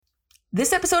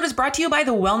This episode is brought to you by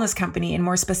the Wellness Company, and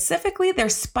more specifically, their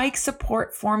Spike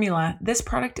Support formula. This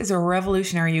product is a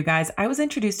revolutionary, you guys. I was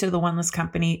introduced to the Wellness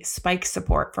Company Spike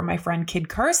Support from my friend Kid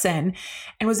Carson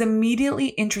and was immediately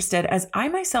interested, as I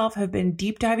myself have been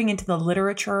deep diving into the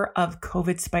literature of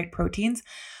COVID spike proteins,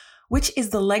 which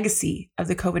is the legacy of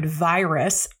the COVID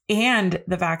virus and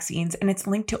the vaccines, and it's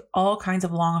linked to all kinds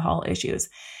of long haul issues.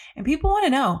 And people want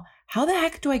to know, how the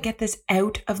heck do I get this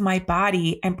out of my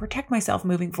body and protect myself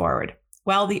moving forward?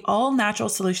 Well, the all-natural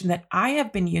solution that I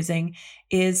have been using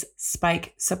is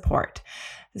Spike Support.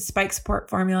 The Spike Support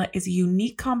formula is a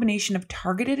unique combination of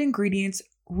targeted ingredients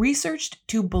researched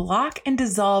to block and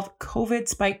dissolve COVID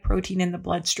spike protein in the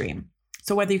bloodstream.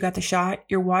 So whether you got the shot,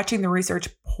 you're watching the research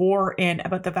pour in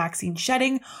about the vaccine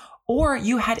shedding, or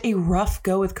you had a rough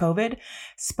go with COVID,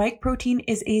 spike protein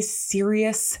is a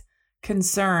serious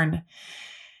concern.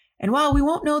 And while we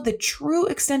won't know the true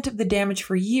extent of the damage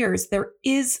for years, there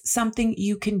is something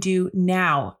you can do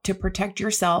now to protect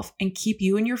yourself and keep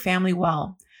you and your family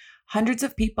well. Hundreds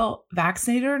of people,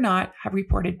 vaccinated or not, have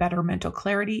reported better mental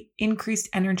clarity, increased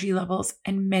energy levels,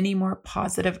 and many more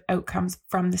positive outcomes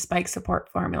from the Spike Support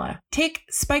formula. Take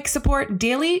Spike Support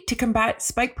daily to combat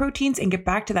spike proteins and get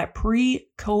back to that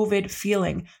pre-COVID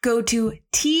feeling. Go to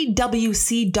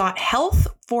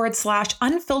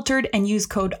twc.health/unfiltered and use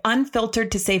code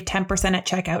unfiltered to save 10% at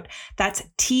checkout. That's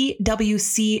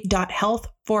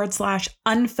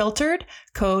twc.health/unfiltered,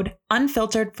 code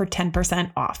unfiltered for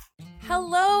 10% off.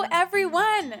 Hello,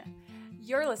 everyone.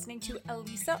 You're listening to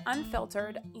Elisa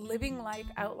Unfiltered, Living Life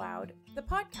Out Loud, the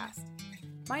podcast.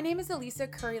 My name is Elisa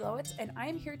Curry-Lowitz, and I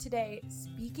am here today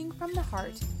speaking from the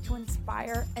heart to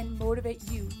inspire and motivate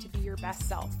you to be your best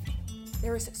self.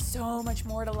 There is so much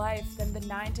more to life than the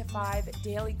 9-to-5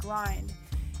 daily grind,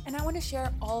 and I want to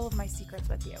share all of my secrets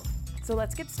with you. So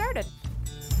let's get started.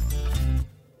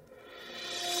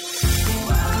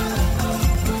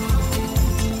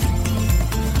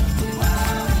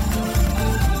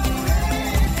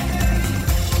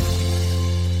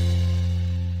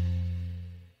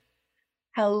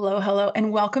 Hello, and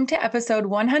welcome to episode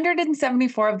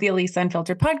 174 of the Elisa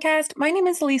Unfiltered podcast. My name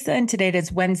is Elisa, and today it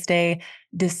is Wednesday,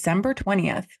 December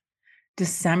 20th.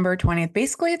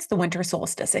 Basically, it's the winter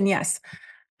solstice. And yes,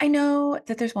 I know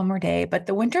that there's one more day, but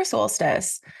the winter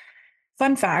solstice,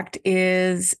 fun fact,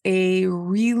 is a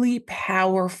really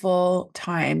powerful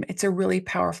time. It's a really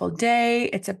powerful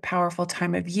day. It's a powerful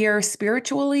time of year,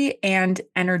 spiritually and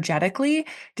energetically.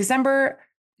 December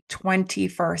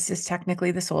 21st is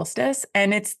technically the solstice,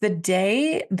 and it's the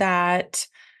day that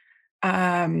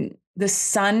the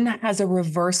sun has a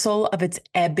reversal of its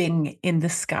ebbing in the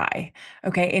sky.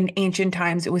 Okay. In ancient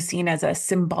times, it was seen as a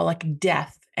symbolic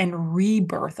death and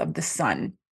rebirth of the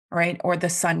sun, right? Or the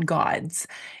sun gods,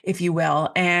 if you will.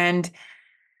 And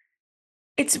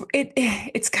it's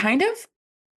kind of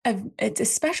it's a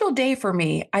special day for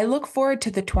me. I look forward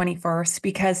to the 21st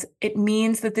because it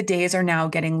means that the days are now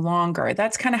getting longer.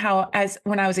 That's kind of how, as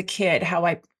when I was a kid, how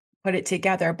I put it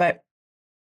together. But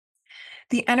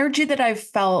the energy that I've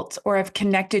felt or I've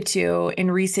connected to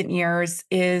in recent years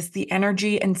is the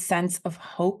energy and sense of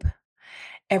hope.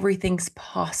 Everything's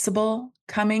possible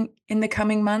coming in the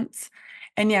coming months.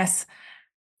 And yes,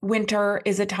 winter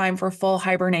is a time for full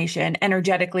hibernation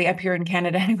energetically up here in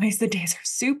Canada. Anyways, the days are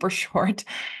super short,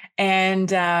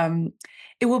 and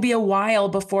it will be a while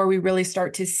before we really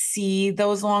start to see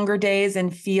those longer days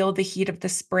and feel the heat of the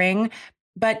spring.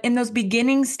 But in those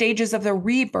beginning stages of the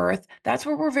rebirth, that's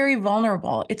where we're very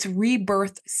vulnerable. It's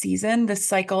rebirth season, the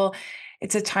cycle.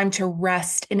 It's a time to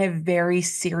rest in a very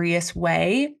serious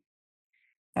way.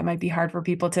 That might be hard for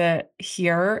people to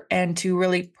hear and to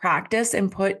really practice and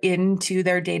put into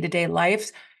their day-to-day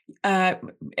lives.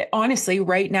 Honestly,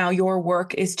 right now, your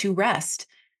work is to rest.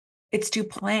 It's to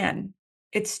plan.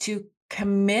 It's to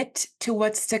commit to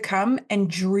what's to come and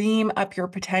dream up your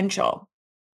potential.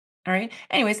 All right.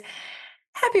 Anyways,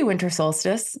 happy winter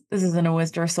solstice. This isn't a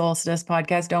winter solstice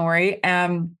podcast. Don't worry.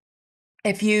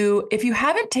 If you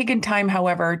haven't taken time,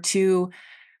 however, to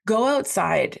go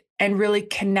outside and really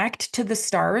connect to the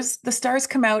stars. The stars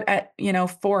come out at,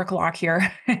 4:00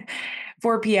 here,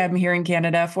 4 p.m. here in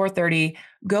Canada, 4:30.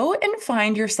 Go and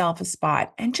find yourself a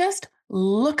spot and just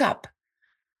look up.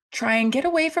 Try and get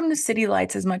away from the city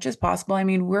lights as much as possible. I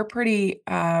mean, we're pretty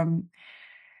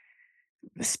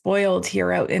spoiled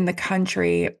here out in the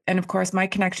country. And of course, my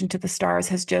connection to the stars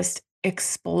has just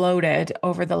exploded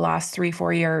over the last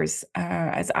 3-4 years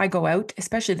as I go out,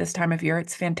 especially this time of year.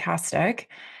 It's fantastic.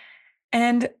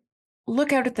 And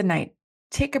look out at the night.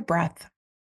 Take a breath.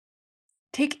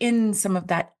 Take in some of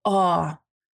that awe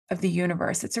of the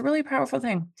universe. It's a really powerful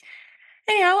thing.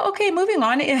 Anyhow, okay, moving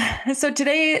on. So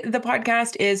today the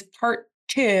podcast is part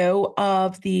 2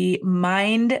 of the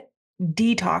mind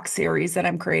detox series that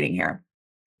I'm creating here.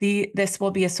 This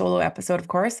will be a solo episode, of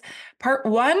course. Part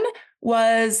 1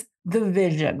 was the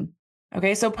vision.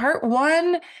 Okay, so part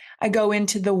 1, I go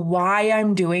into the why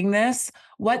I'm doing this,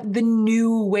 what the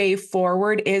new way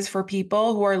forward is for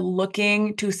people who are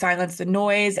looking to silence the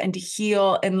noise and to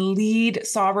heal and lead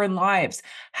sovereign lives,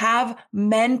 have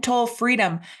mental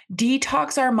freedom,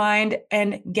 detox our mind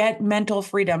and get mental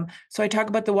freedom. So I talk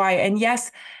about the why. And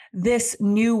yes, this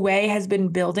new way has been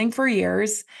building for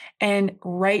years. And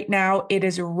right now it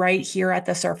is right here at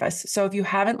the surface. So if you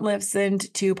haven't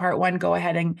listened to part 1, go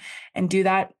ahead and do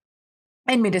that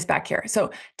and meet us back here.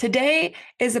 So today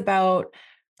is about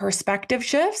perspective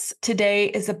shifts. Today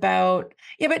is about,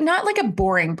 yeah, but not like a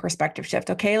boring perspective shift.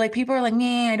 Okay. Like people are like,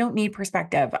 I don't need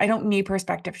perspective. I don't need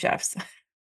perspective shifts,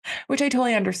 which I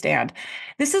totally understand.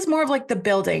 This is more of like the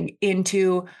building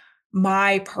into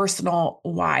my personal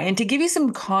why. And to give you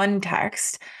some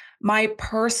context, my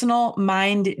personal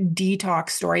mind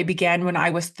detox story began when I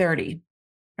was 30.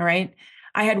 All right.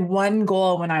 I had one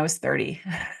goal when I was 30.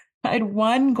 I had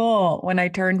one goal when I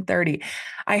turned 30.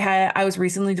 I was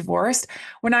recently divorced.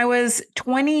 When I was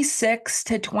 26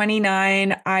 to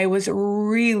 29, I was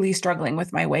really struggling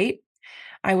with my weight.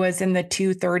 I was in the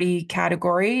 230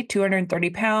 category, 230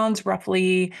 pounds,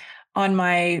 roughly on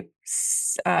my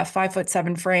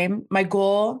 5'7" frame. My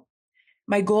goal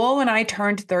when I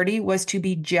turned 30 was to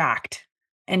be jacked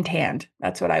and tanned.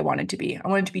 That's what I wanted to be. I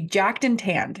wanted to be jacked and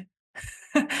tanned.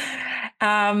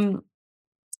 um,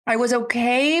 I was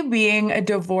okay being a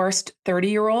divorced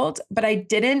 30-year-old, but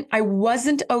I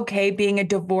wasn't okay being a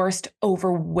divorced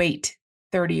overweight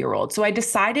 30-year-old. So I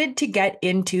decided to get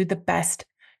into the best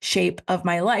shape of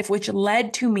my life, which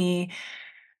led to me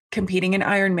competing in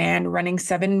Ironman, running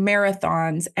 7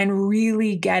 marathons, and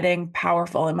really getting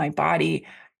powerful in my body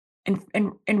and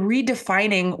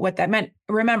redefining what that meant.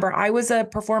 Remember, I was a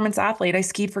performance athlete. I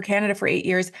skied for Canada for 8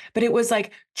 years, but it was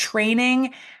like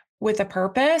training with a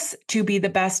purpose to be the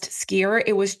best skier.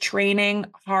 It was training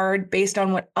hard based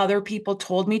on what other people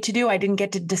told me to do. I didn't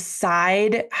get to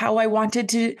decide how I wanted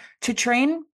to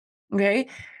train. Okay.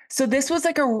 So this was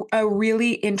like a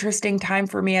really interesting time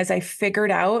for me as I figured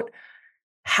out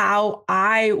how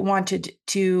I wanted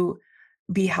to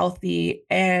be healthy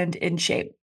and in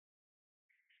shape.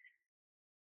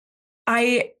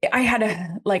 I had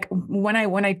a like when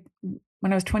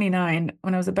I was 29,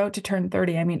 when I was about to turn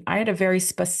 30, I mean, I had a very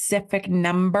specific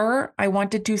number I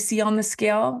wanted to see on the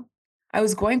scale. I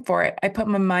was going for it. I put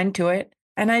my mind to it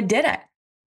and I did it.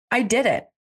 I did it.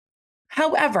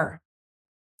 However,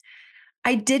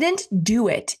 I didn't do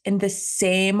it in the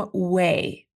same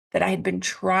way that I had been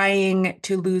trying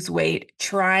to lose weight,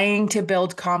 trying to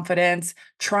build confidence,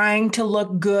 trying to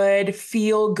look good,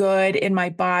 feel good in my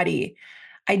body.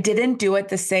 I didn't do it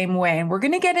the same way. And we're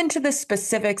going to get into the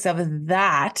specifics of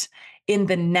that in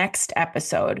the next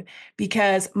episode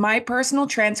because my personal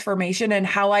transformation and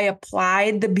how I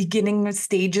applied the beginning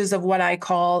stages of what I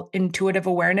call intuitive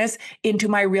awareness into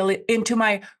my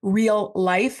real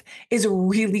life is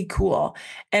really cool.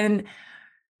 And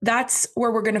that's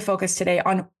where we're going to focus today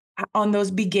on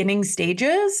those beginning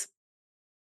stages.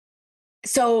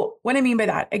 So what I mean by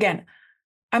that, again,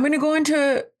 I'm going to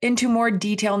go into more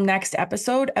detail next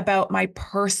episode about my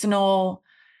personal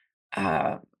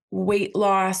uh, weight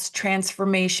loss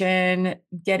transformation,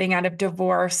 getting out of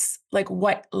divorce, like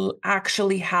what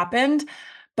actually happened,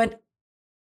 but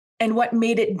and what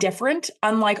made it different,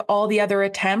 unlike all the other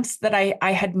attempts that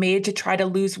I had made to try to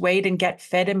lose weight and get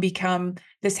fit and become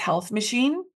this health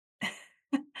machine.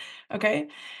 Okay.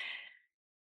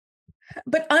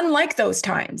 But unlike those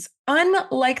times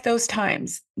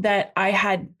that I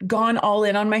had gone all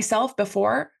in on myself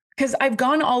before, because I've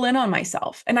gone all in on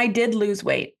myself and I did lose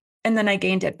weight and then I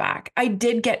gained it back. I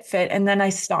did get fit and then I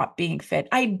stopped being fit.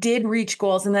 I did reach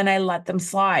goals and then I let them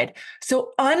slide.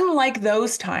 So, unlike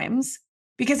those times,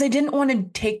 because I didn't want to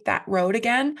take that road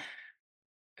again,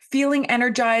 feeling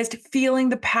energized, feeling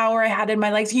the power I had in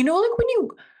my legs. You know, like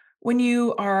when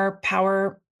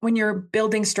you're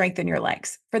building strength in your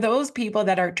legs. For those people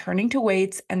that are turning to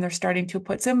weights and they're starting to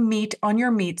put some meat on your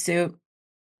meat suit,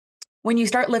 when you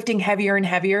start lifting heavier and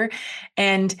heavier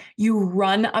and you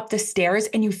run up the stairs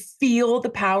and you feel the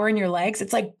power in your legs,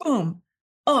 it's like boom.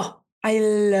 Oh, I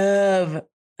love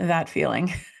that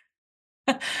feeling.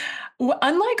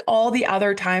 Unlike all the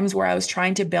other times where I was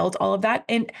trying to build all of that,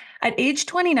 and at age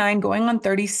 29, going on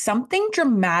 30, something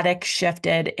dramatic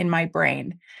shifted in my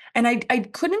brain. And I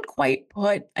couldn't quite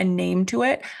put a name to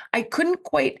it. I couldn't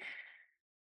quite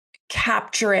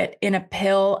capture it in a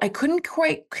pill. I couldn't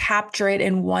quite capture it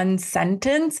in one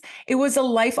sentence. It was a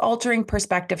life altering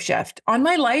perspective shift on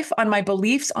my life, on my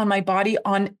beliefs, on my body,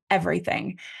 on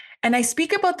everything. And I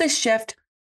speak about this shift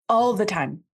all the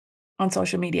time on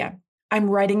social media. I'm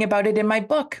writing about it in my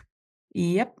book.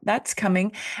 Yep, that's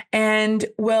coming. And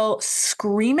will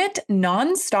scream it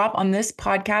nonstop on this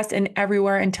podcast and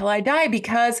everywhere until I die,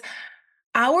 because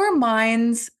our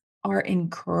minds are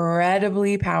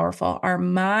incredibly powerful. Our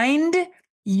mind,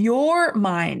 your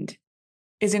mind,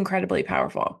 is incredibly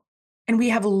powerful. And we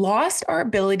have lost our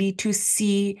ability to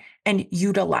see and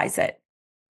utilize it.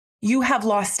 You have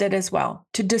lost it as well,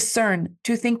 to discern,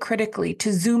 to think critically,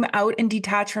 to zoom out and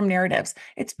detach from narratives.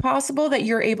 It's possible that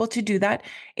you're able to do that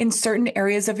in certain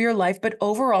areas of your life, but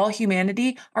overall,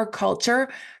 humanity, our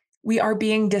culture, we are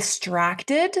being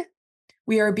distracted.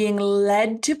 We are being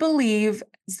led to believe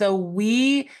as though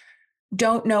we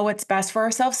don't know what's best for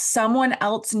ourselves. Someone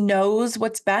else knows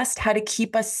what's best, how to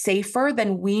keep us safer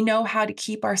than we know how to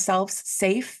keep ourselves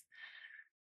safe.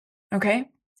 Okay.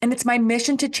 And it's my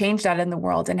mission to change that in the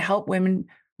world and help women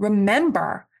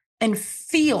remember and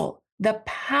feel the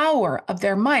power of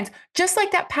their minds. Just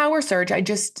like that power surge I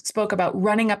just spoke about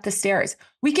running up the stairs.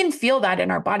 We can feel that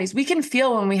in our bodies. We can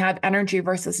feel when we have energy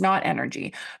versus not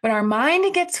energy, but our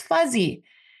mind gets fuzzy.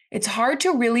 It's hard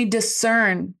to really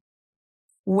discern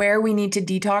where we need to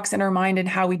detox in our mind and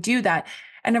how we do that.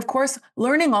 And of course,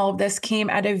 learning all of this came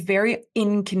at a very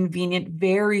inconvenient,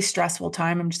 very stressful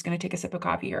time. I'm just going to take a sip of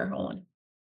coffee here. Hold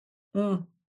on.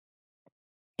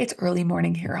 It's early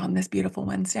morning here on this beautiful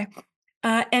Wednesday.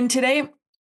 And today,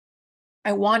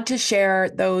 I want to share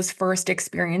those first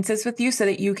experiences with you so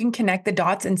that you can connect the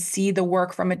dots and see the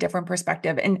work from a different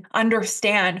perspective and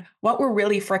understand what we're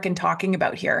really frickin' talking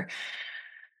about here.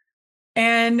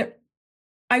 And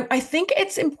I think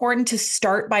it's important to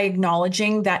start by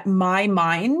acknowledging that my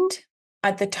mind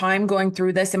at the time going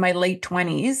through this in my late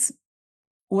 20s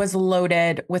was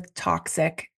loaded with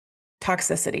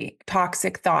toxicity,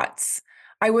 toxic thoughts.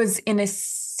 I was in a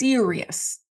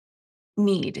serious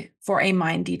need for a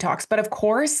mind detox. But of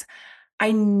course,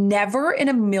 I never in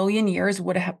a million years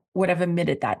would have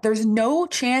admitted that. There's no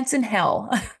chance in hell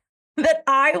that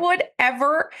I would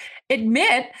ever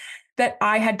admit that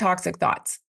I had toxic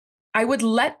thoughts. I would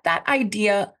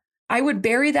I would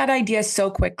bury that idea so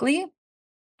quickly.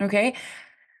 Okay.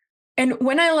 And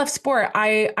when I left sport,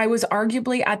 I was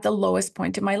arguably at the lowest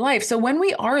point in my life. So when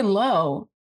we are low,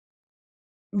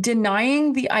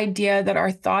 denying the idea that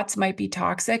our thoughts might be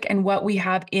toxic and what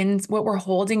we're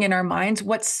holding in our minds,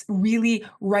 what's really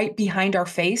right behind our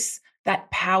face, that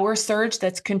power surge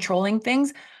that's controlling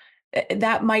things,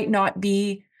 that might not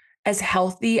be as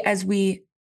healthy as we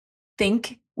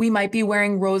think. We might be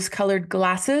wearing rose-colored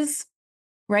glasses,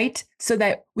 right? So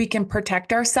that we can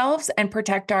protect ourselves and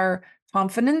protect our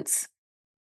confidence,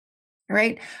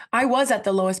 right? I was at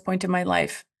the lowest point in my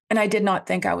life and I did not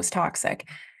think I was toxic.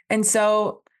 And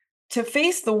so to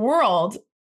face the world,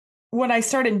 what I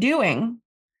started doing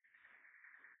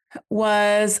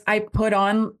was I put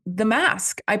on the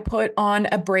mask. I put on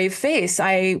a brave face.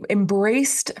 I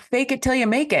embraced fake it till you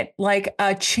make it like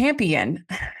a champion.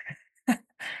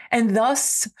 And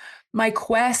thus, my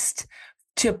quest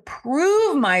to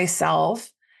prove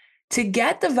myself, to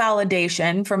get the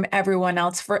validation from everyone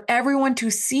else, for everyone to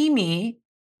see me,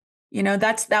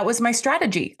 that was my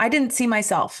strategy. I didn't see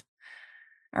myself.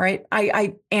 All right.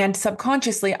 And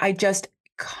subconsciously, I just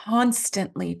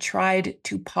constantly tried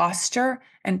to posture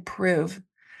and prove.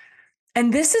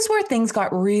 And this is where things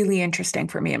got really interesting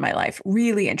for me in my life.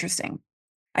 Really interesting.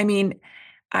 I mean,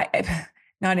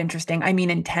 not interesting. I mean,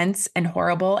 intense and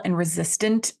horrible and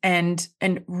resistant and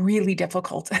really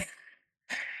difficult.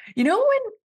 you know when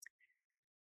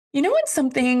when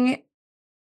something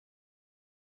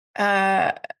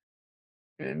uh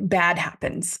bad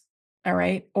happens, all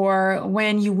right? Or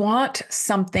when you want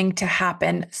something to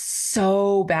happen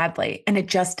so badly and it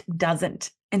just doesn't.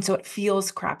 And so it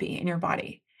feels crappy in your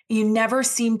body. You never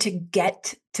seem to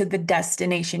get to the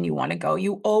destination you want to go.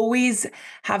 You always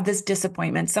have this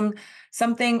disappointment.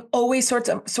 Something always sort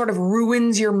of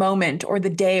ruins your moment or the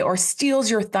day or steals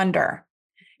your thunder.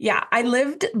 Yeah, I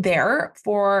lived there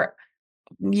for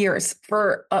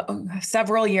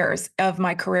several years of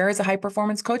my career as a high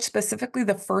performance coach, specifically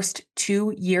the first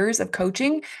 2 years of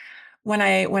coaching. When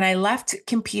I left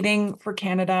competing for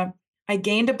Canada, I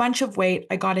gained a bunch of weight.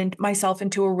 I got myself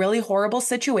into a really horrible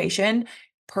situation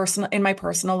in my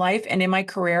personal life and in my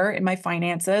career, in my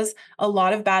finances. A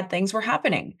lot of bad things were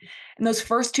happening. And those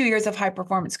first 2 years of high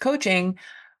performance coaching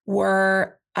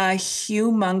were a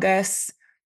humongous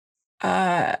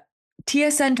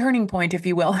TSN turning point, if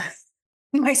you will,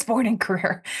 my sporting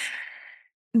career.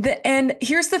 And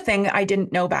here's the thing I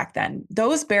didn't know back then.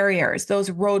 Those barriers, those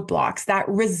roadblocks, that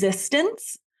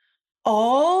resistance,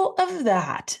 all of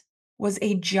that was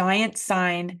a giant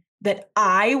sign that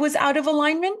I was out of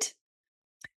alignment,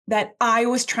 that I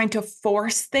was trying to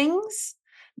force things,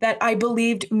 that I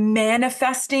believed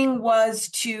manifesting was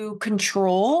to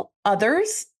control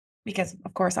others, because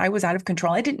of course I was out of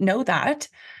control. I didn't know that.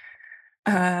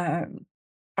 Um,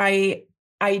 I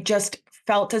I just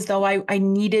felt as though I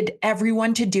needed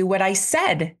everyone to do what I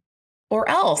said or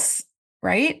else,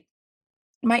 right?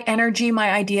 My energy,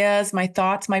 my ideas, my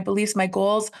thoughts, my beliefs, my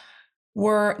goals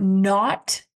were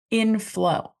not in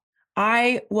flow.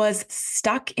 I was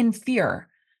stuck in fear,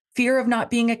 fear of not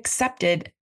being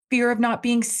accepted, fear of not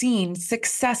being seen,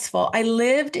 successful. I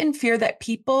lived in fear that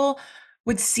people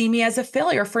would see me as a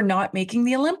failure for not making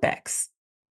the Olympics.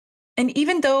 And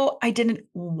even though I didn't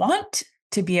want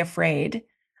to be afraid,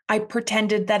 I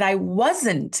pretended that I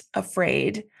wasn't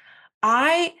afraid.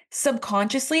 I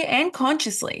subconsciously and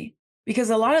consciously, because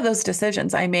a lot of those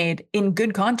decisions I made in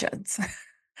good conscience,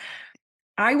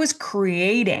 I was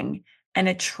creating and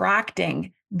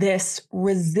attracting this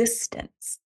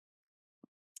resistance.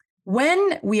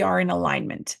 When we are in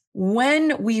alignment,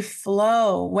 when we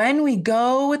flow, when we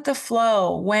go with the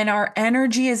flow, when our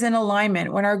energy is in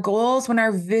alignment, when our goals, when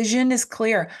our vision is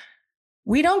clear,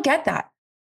 we don't get that.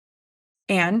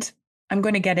 And I'm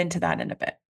going to get into that in a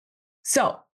bit.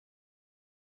 So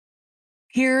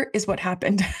here is what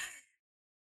happened.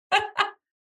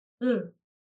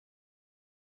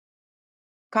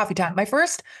 Coffee time. My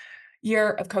first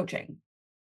year of coaching,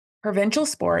 provincial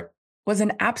sport was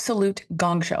an absolute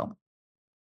gong show.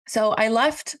 So I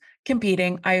left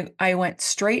competing. I went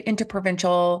straight into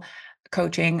provincial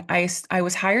coaching. I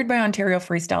was hired by Ontario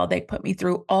Freestyle. They put me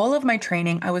through all of my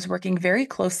training. I was working very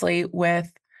closely with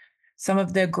some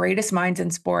of the greatest minds in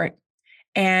sport.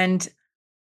 And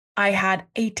I had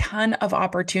a ton of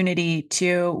opportunity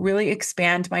to really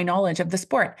expand my knowledge of the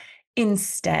sport.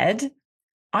 Instead,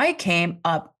 I came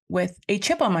up with a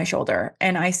chip on my shoulder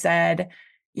and I said,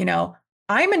 you know,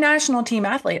 I'm a national team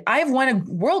athlete. I've won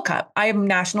a World Cup. I am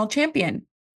national champion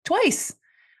twice.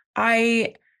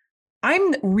 I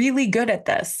I'm really good at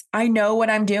this. I know what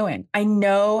I'm doing. I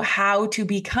know how to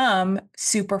become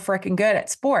super freaking good at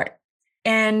sport.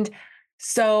 And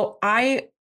so I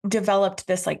developed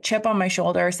this like chip on my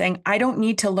shoulder saying, I don't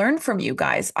need to learn from you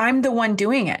guys. I'm the one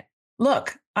doing it.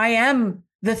 Look, I am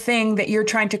the thing that you're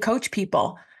trying to coach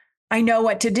people. I know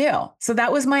what to do. So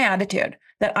that was my attitude,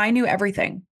 that I knew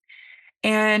everything.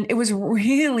 And it was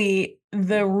really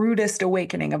the rudest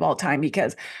awakening of all time,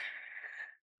 because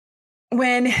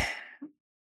when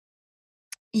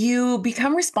you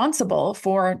become responsible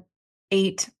for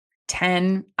 8,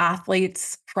 10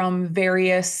 athletes from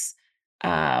various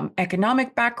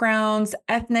economic backgrounds,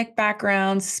 ethnic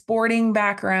backgrounds, sporting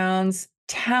backgrounds,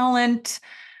 talent,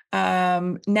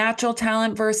 natural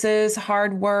talent versus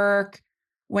hard work.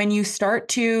 When you start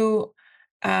to,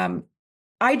 um,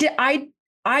 I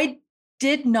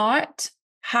did not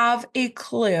have a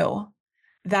clue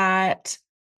that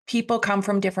people come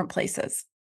from different places.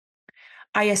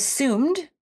 I assumed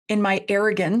in my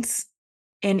arrogance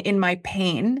and in my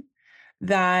pain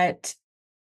that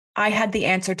I had the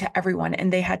answer to everyone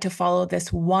and they had to follow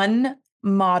this one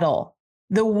model.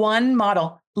 The one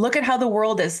model. Look at how the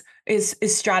world is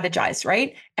strategized,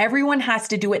 right? Everyone has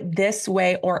to do it this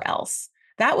way or else.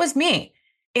 That was me.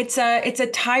 It's a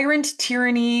tyrant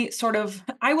tyranny sort of.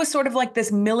 I was sort of like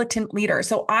this militant leader.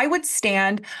 So I would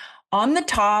stand on the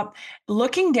top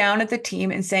looking down at the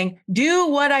team and saying, "Do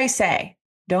what I say.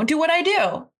 Don't do what I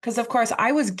do." Because of course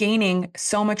I was gaining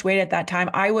so much weight at that time.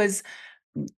 I was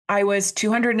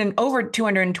 200 and over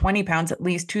 220 pounds, at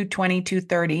least 220,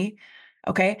 230.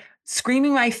 Okay.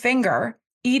 Screaming my finger,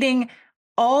 eating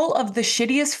all of the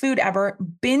shittiest food ever,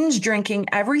 binge drinking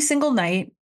every single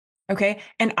night. Okay.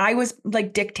 And I was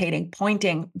like dictating,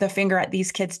 pointing the finger at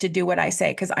these kids to do what I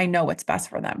say because I know what's best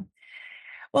for them.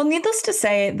 Well, needless to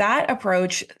say, that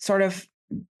approach sort of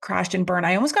crashed and burned.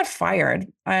 I almost got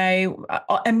fired. I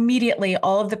immediately,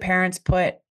 all of the parents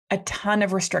put a ton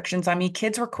of restrictions on me.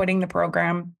 Kids were quitting the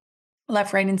program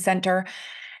left, right, and center.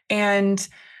 And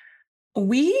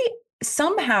we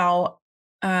somehow,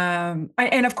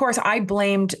 and of course, I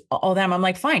blamed all them. I'm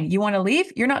like, fine, you want to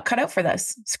leave? You're not cut out for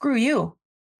this. Screw you.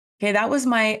 Okay, that was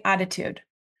my attitude.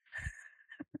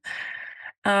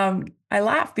 I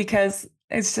laugh because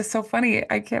it's just so funny.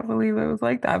 I can't believe it was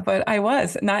like that, but I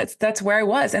was, and that's where I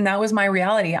was, and that was my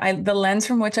reality. The lens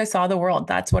from which I saw the world.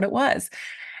 That's what it was.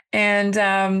 And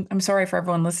I'm sorry for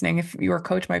everyone listening if your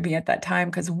coach might be at that time,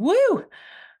 because woo,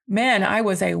 man, I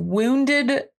was a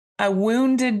wounded a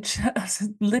wounded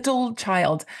little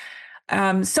child.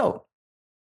 So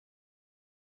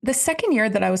the second year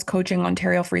that I was coaching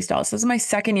Ontario Freestyle, so this is my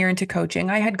second year into coaching.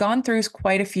 I had gone through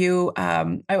quite a few.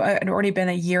 I had already been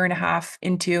a year and a half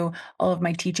into all of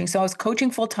my teaching. So I was coaching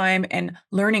full time and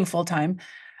learning full time,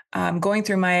 going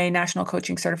through my national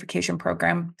coaching certification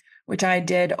program, which I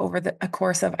did over a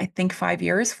course of, I think, 5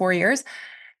 years, 4 years.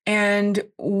 And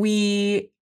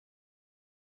we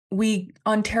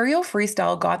Ontario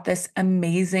Freestyle got this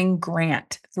amazing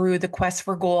grant through the Quest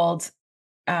for Gold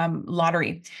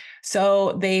lottery.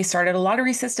 So they started a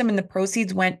lottery system, and the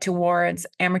proceeds went towards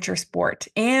amateur sport.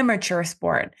 Amateur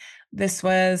sport. This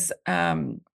was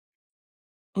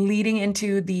leading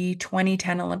into the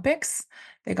 2010 Olympics.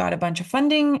 They got a bunch of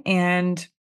funding, and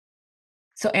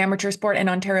so amateur sport and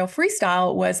Ontario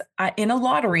Freestyle was in a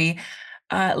lottery,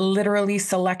 literally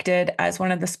selected as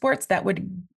one of the sports that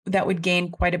would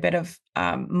gain quite a bit of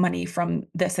money from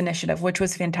this initiative, which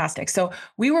was fantastic. So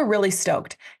we were really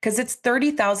stoked because it's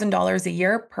 $30,000 a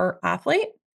year per athlete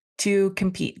to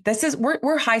compete.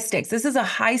 We're high stakes. This is a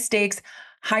high stakes,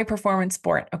 high performance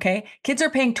sport. Okay, kids are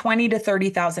paying 20 to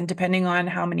 30,000 depending on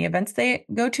how many events they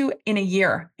go to in a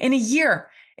year. In a year,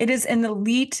 it is an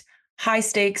elite, high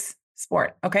stakes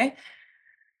sport. Okay,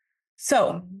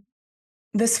 so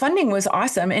this funding was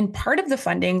awesome. And part of the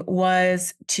funding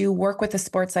was to work with a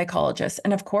sports psychologist.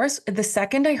 And of course, the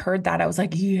second I heard that, I was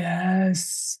like,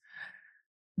 yes,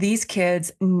 these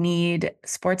kids need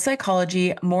sports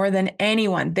psychology more than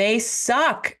anyone. They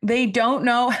suck. They don't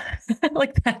know.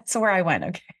 Like, that's where I went.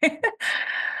 Okay.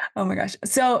 Oh my gosh.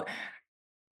 So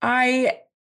I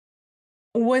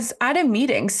was at a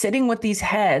meeting sitting with these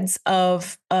heads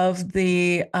of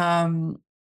the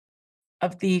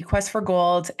Quest for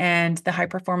Gold and the High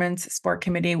Performance Sport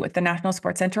Committee with the National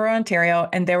Sports Centre of Ontario.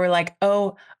 And they were like,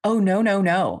 oh, no, no,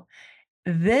 no.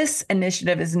 This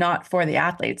initiative is not for the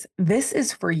athletes. This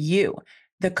is for you,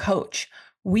 the coach.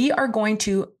 We are going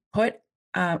to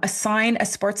assign a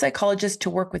sports psychologist to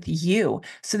work with you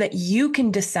so that you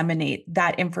can disseminate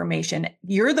that information.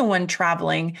 You're the one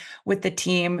traveling with the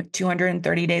team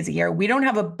 230 days a year. We don't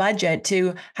have a budget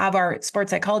to have our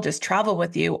sports psychologist travel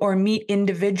with you or meet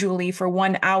individually for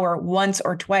 1 hour once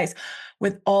or twice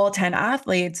with all 10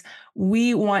 athletes.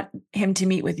 We want him to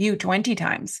meet with you 20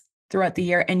 times throughout the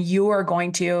year, and you are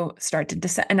going to start to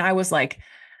descend. And I was like,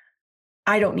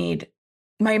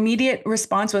 my immediate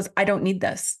response was, I don't need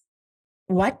this.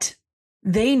 What?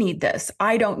 They need this.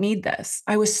 I don't need this.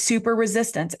 I was super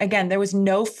resistant. Again, there was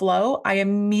no flow. I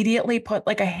immediately put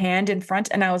like a hand in front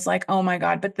and I was like, oh my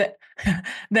God. But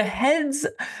the heads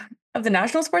of the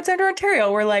National Sports Centre Ontario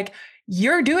were like,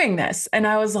 you're doing this. And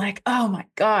I was like, oh my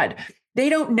God, they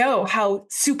don't know how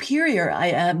superior I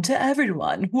am to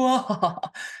everyone. Whoa.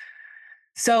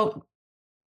 So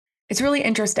it's really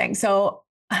interesting. So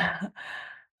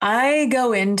I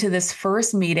go into this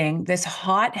first meeting, this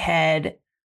hothead,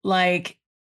 like,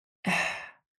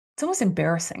 it's almost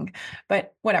embarrassing,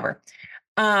 but whatever.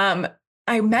 I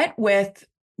met with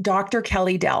Dr.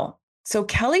 Kelly Dell. So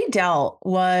Kelly Dell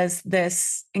was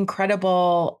this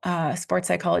incredible sports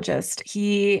psychologist.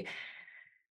 He,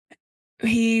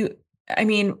 I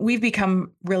mean, we've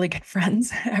become really good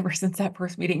friends ever since that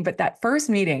first meeting. But that first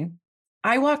meeting,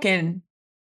 I walk in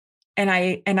and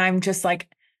I'm just like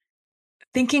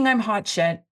thinking I'm hot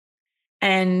shit,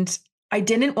 and I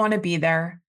didn't want to be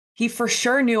there. He for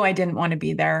sure knew I didn't want to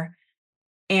be there.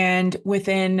 And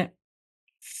within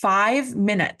 5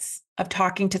 minutes of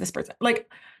talking to this person,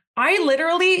 like, I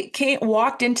literally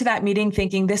walked into that meeting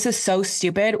thinking, this is so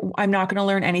stupid. I'm not going to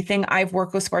learn anything. I've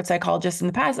worked with sports psychologists in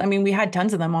the past. I mean, we had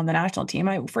tons of them on the national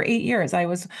team. For 8 years, I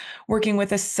was working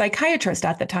with a psychiatrist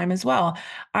at the time as well.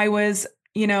 I was,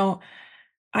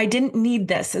 I didn't need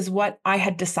this, is what I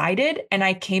had decided. And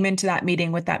I came into that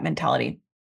meeting with that mentality.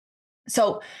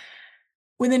 So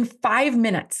within 5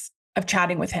 minutes of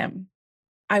chatting with him,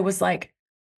 I was like,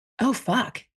 oh,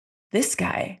 fuck, this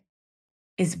guy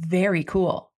is very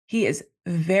cool. He is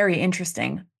very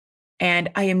interesting. And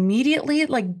I immediately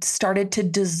started to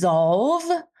dissolve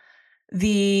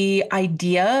the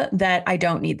idea that I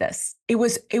don't need this. It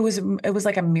was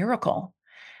like a miracle.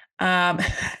 Um,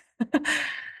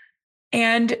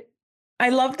 and I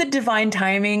love the divine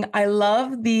timing. I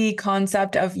love the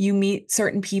concept of you meet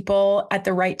certain people at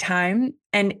the right time.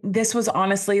 And this was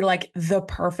honestly like the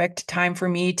perfect time for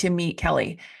me to meet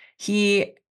Kelly.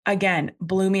 He, again,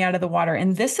 blew me out of the water.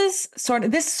 And this is sort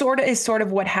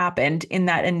of what happened in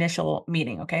that initial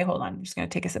meeting. Okay, hold on. I'm just going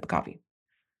to take a sip of coffee.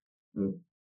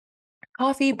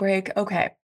 Coffee break.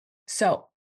 Okay. So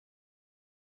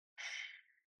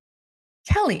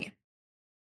Kelly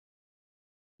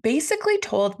basically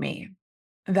told me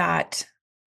that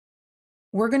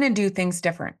we're going to do things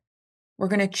different. We're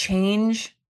going to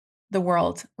change the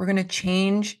world. We're going to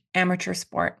change amateur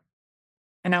sport.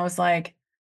 And I was like,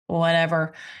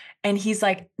 whatever. And he's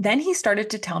like, then he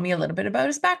started to tell me a little bit about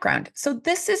his background. So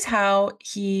this is how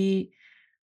he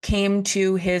came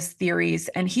to his theories.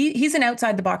 And he's an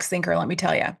outside the box thinker, let me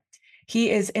tell you. He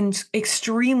is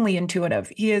extremely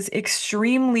intuitive. He is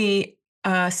extremely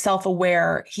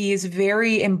self-aware. He is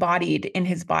very embodied in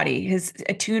his body. His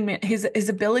attunement, his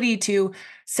ability to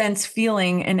sense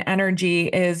feeling and energy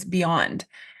is beyond.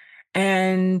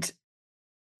 And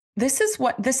this is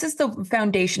the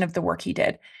foundation of the work he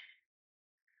did.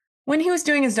 When he was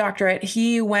doing his doctorate,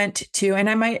 he went to,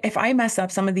 and if I mess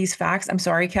up some of these facts, I'm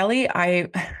sorry, Kelly.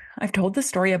 I've told this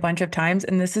story a bunch of times,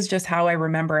 and this is just how I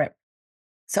remember it.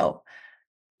 So,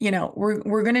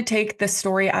 we're going to take this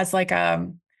story as like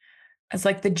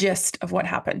the gist of what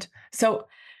happened. So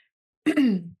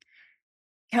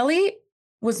Kelly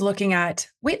was looking at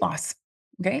weight loss.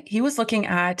 Okay. He was looking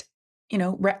at,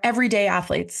 everyday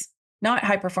athletes, not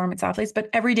high performance athletes, but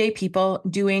everyday people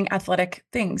doing athletic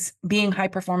things, being high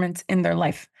performance in their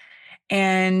life.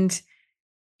 And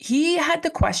he asked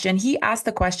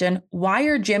the question, why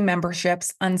are gym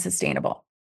memberships unsustainable?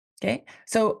 Okay.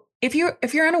 So if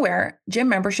you're unaware, gym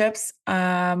memberships,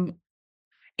 I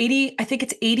think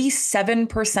it's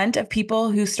 87% of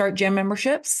people who start gym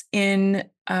memberships in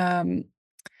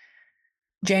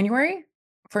January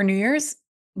for New Year's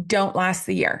don't last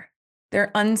the year.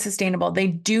 They're unsustainable. They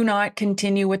do not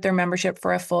continue with their membership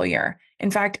for a full year. In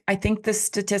fact, I think the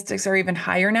statistics are even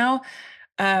higher now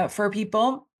for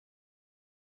people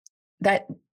that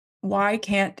why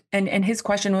can't, and his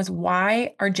question was,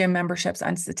 why are gym memberships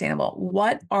unsustainable?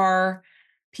 What are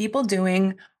people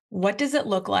doing? What does it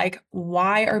look like?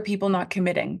 Why are people not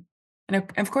committing? And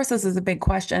of course, this is a big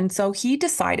question. So he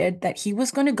decided that he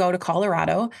was going to go to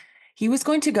Colorado. He was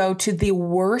going to go to the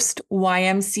worst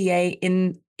YMCA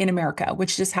in America,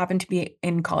 which just happened to be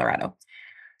in Colorado.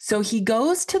 So he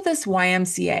goes to this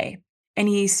YMCA and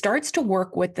he starts to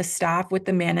work with the staff, with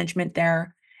the management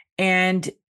there. And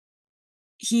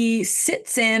he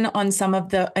sits in on some of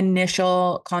the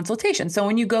initial consultations. So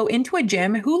when you go into a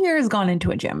gym, who here has gone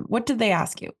into a gym? What did they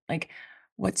ask you? Like,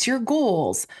 what's your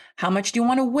goals? How much do you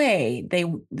want to weigh?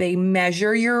 They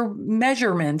measure your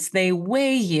measurements. They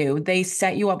weigh you. They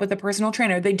set you up with a personal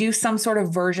trainer. They do some sort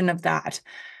of version of that.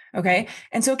 Okay.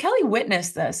 And so Kelly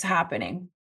witnessed this happening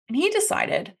and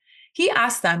he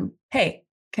asked them, hey,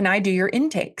 can I do your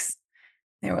intakes?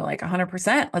 They were like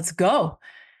 100%, let's go.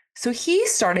 So he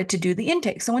started to do the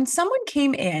intake. So when someone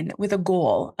came in with a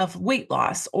goal of weight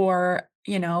loss or,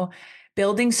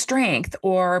 building strength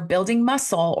or building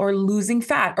muscle or losing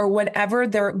fat or whatever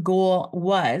their goal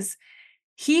was,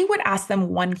 he would ask them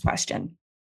one question.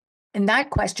 And that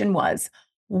question was,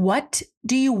 what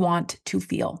do you want to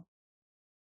feel?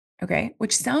 Okay.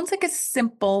 Which sounds like a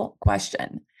simple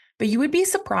question, but you would be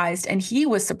surprised. And he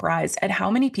was surprised at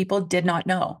how many people did not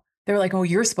know. They were like, oh,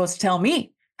 you're supposed to tell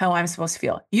me how I'm supposed to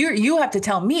feel. You have to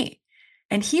tell me.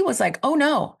 And he was like, oh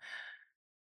no.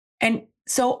 And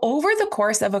so over the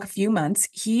course of a few months,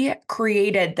 he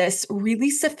created this really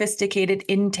sophisticated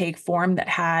intake form that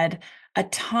had a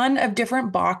ton of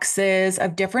different boxes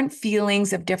of different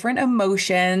feelings, of different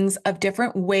emotions, of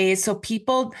different ways. So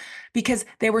people, because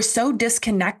they were so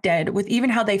disconnected with even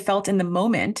how they felt in the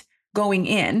moment going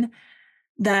in,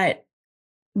 that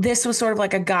this was sort of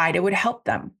like a guide. It would help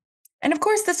them. And of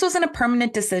course, this wasn't a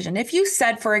permanent decision. If you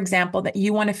said, for example, that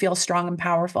you want to feel strong and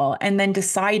powerful, and then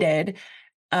decided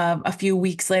a few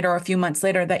weeks later or a few months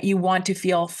later that you want to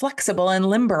feel flexible and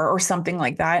limber or something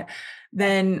like that,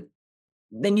 then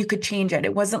you could change it.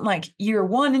 It wasn't like you're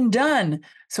one and done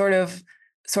sort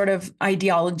of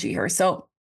ideology here. So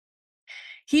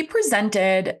he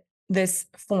presented this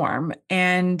form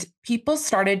and people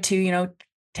started to,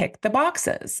 tick the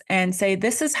boxes and say,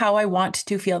 this is how I want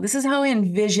to feel. This is how I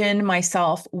envision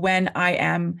myself when I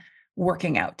am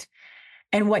working out.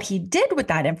 And what he did with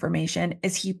that information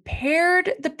is he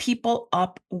paired the people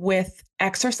up with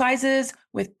exercises,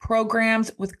 with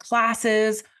programs, with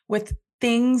classes, with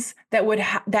things that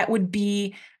would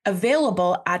be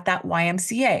available at that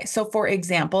YMCA. So for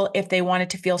example, if they wanted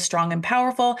to feel strong and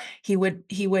powerful, he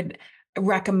would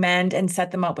recommend and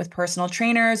set them up with personal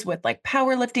trainers, with like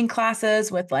powerlifting classes,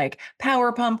 with like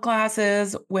power pump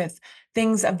classes, with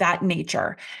things of that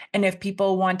nature. And if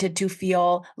people wanted to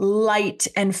feel light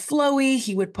and flowy,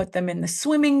 he would put them in the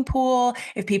swimming pool.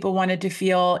 If people wanted to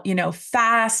feel,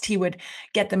 fast, he would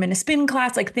get them in a spin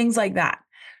class, like things like that.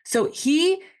 So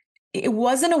it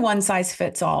wasn't a one size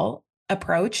fits all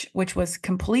approach, which was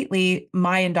completely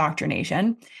my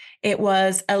indoctrination. It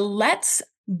was a let's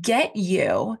get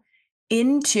you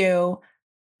into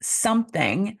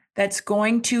something that's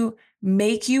going to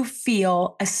make you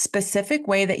feel a specific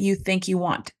way that you think you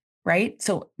want, right?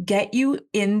 So get you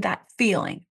in that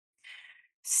feeling.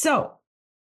 So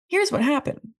here's what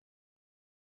happened.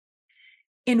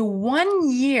 In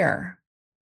 1 year,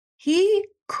 he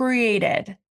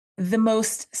created the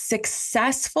most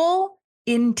successful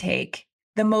intake,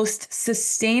 the most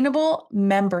sustainable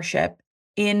membership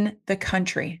in the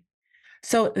country.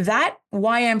 So that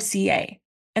YMCA,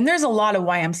 and there's a lot of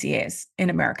YMCAs in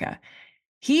America,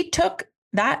 he took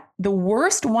the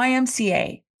worst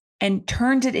YMCA, and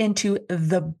turned it into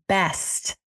the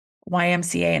best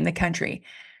YMCA in the country,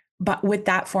 but with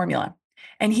that formula.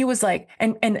 And he was like,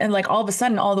 and like all of a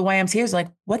sudden, all the YMCAs are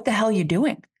like, what the hell are you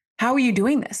doing? How are you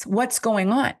doing this? What's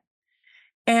going on?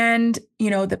 And,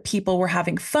 the people were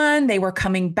having fun. They were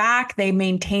coming back. They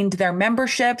maintained their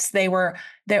memberships.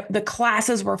 The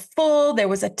classes were full. There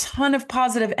was a ton of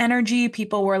positive energy.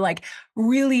 People were like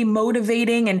really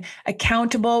motivating and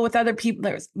accountable with other people.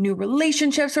 There was new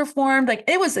relationships were formed. Like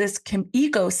it was this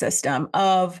ecosystem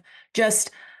of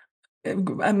just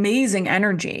amazing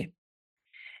energy.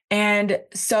 And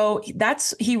so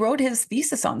he wrote his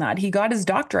thesis on that. He got his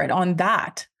doctorate on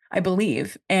that, I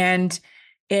believe. And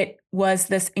it was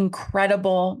this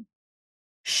incredible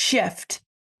shift.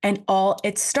 And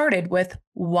it started with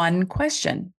one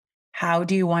question: how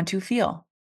do you want to feel?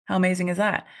 How amazing is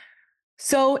that?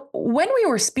 So when we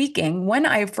were speaking, when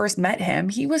I first met him,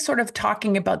 he was sort of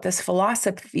talking about this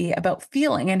philosophy about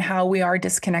feeling and how we are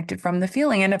disconnected from the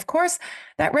feeling. And of course,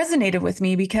 that resonated with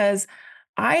me because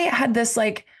I had this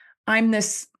I'm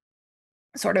this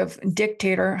sort of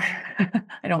dictator.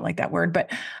 I don't like that word, but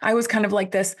I was kind of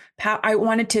like this. I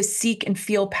wanted to seek and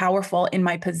feel powerful in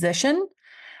my position.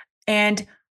 And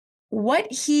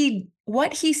what he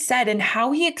said and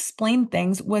how he explained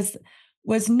things was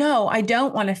no, I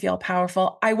don't want to feel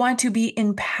powerful. I want to be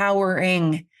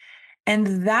empowering.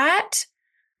 And that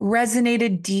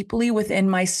resonated deeply within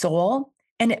my soul,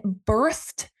 and it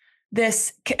birthed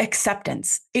this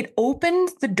acceptance. It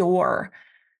opened the door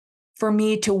for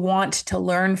me to want to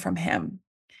learn from him.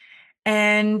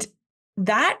 And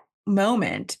that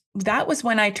moment, that was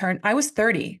when I was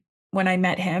 30 when I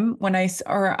met him,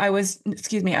 I was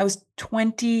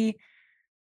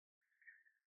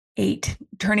 28,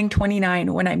 turning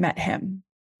 29 when I met him.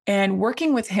 And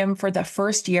working with him for the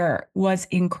first year was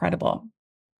incredible.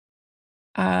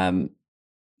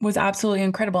 Was absolutely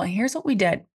incredible. And here's what we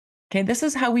did. Okay, this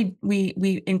is how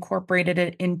we incorporated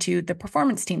it into the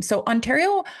performance team. So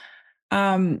Ontario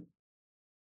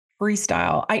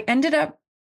freestyle, I ended up,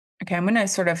 okay, I'm going to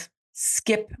sort of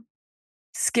skip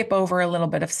over a little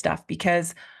bit of stuff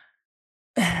because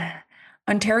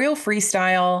Ontario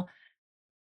freestyle,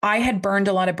 I had burned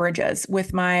a lot of bridges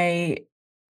with my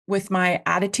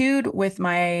attitude, with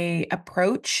my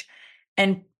approach,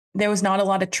 and there was not a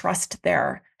lot of trust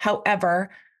there. However,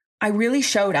 I really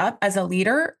showed up as a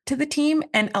leader to the team,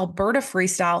 and Alberta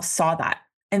Freestyle saw that,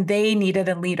 and they needed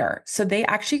a leader. So they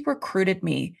actually recruited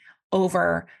me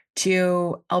over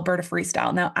to Alberta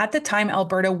Freestyle. Now, at the time,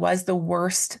 Alberta was the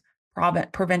worst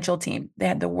provincial team. They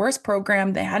had the worst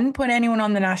program. They hadn't put anyone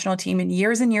on the national team in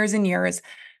years and years and years.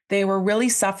 They were really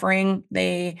suffering.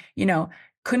 They,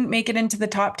 couldn't make it into the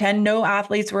top 10. No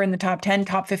athletes were in the top 10,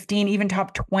 top 15, even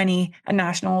top 20 at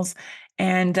nationals.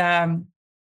 And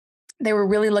they were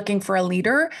really looking for a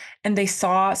leader, and they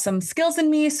saw some skills in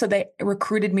me. So they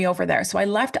recruited me over there. So I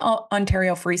left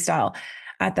Ontario Freestyle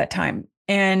at that time.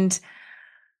 And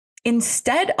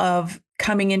instead of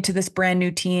coming into this brand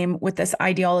new team with this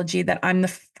ideology that I'm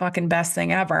the fucking best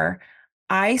thing ever,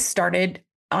 I started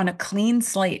on a clean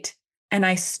slate, and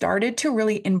I started to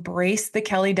really embrace the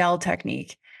Kelly Dell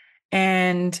technique.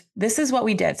 And this is what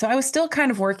we did. So I was still kind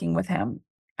of working with him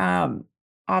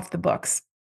off the books.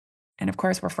 And of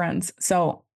course, we're friends.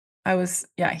 So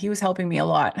he was helping me a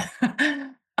lot.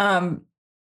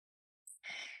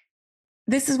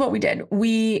 This is what we did.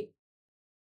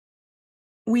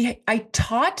 I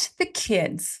taught the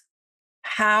kids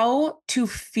how to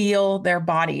feel their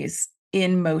bodies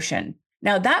in motion.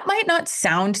 Now, that might not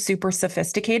sound super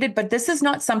sophisticated, but this is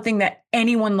not something that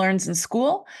anyone learns in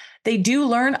school. They do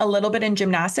learn a little bit in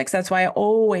gymnastics. That's why I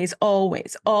always,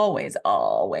 always, always,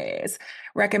 always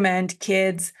recommend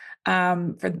kids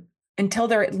until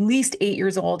they're at least 8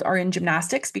 years old are in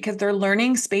gymnastics because they're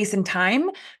learning space and time.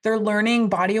 They're learning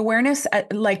body awareness.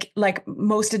 Like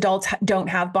most adults don't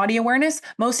have body awareness.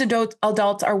 Most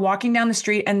adults are walking down the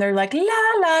street and they're like, la,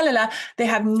 la, la, la. They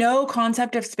have no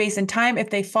concept of space and time. If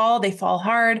they fall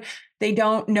hard. They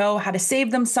don't know how to save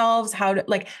themselves,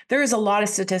 there is a lot of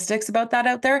statistics about that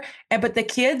out there. But the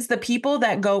kids, the people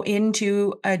that go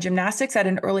into gymnastics at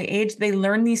an early age, they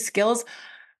learn these skills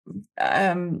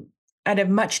at a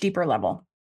much deeper level.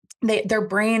 Their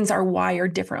brains are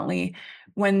wired differently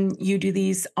when you do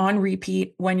these on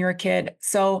repeat when you're a kid.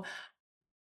 So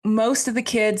most of the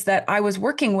kids that I was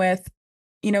working with,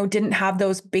 didn't have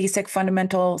those basic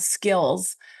fundamental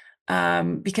skills.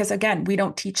 Because again, we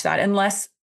don't teach that unless,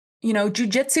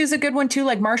 jujitsu is a good one too,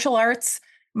 like martial arts,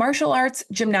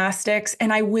 gymnastics.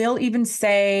 And I will even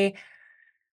say,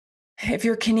 if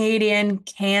you're Canadian,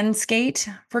 Can Skate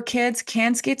for kids.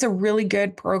 Can Skate's a really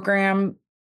good program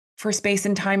for space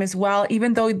and time as well,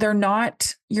 even though you're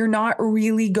not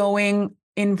really going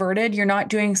inverted. You're not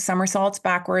doing somersaults,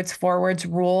 backwards, forwards,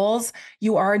 rolls.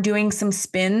 You are doing some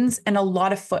spins and a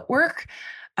lot of footwork,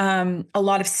 a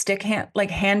lot of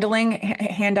handling,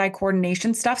 hand-eye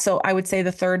coordination stuff. So I would say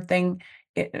the third thing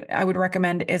I would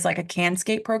recommend is like a Can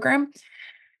Skate program.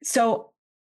 So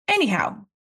anyhow,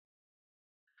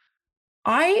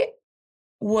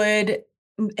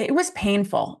 it was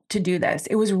painful to do this.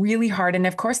 It was really hard. And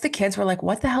of course the kids were like,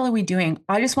 what the hell are we doing?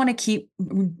 I just want to keep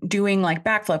doing like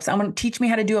backflips. I want to teach me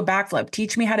how to do a backflip,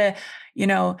 teach me how to,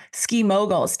 ski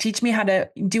moguls, teach me how to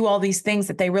do all these things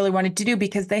that they really wanted to do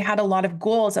because they had a lot of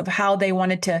goals of how they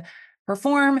wanted to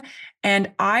perform.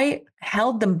 And I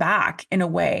held them back in a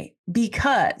way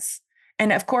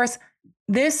and of course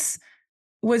this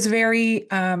was very,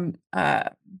 how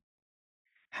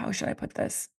should I put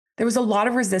this? There was a lot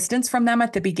of resistance from them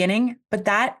at the beginning, but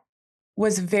that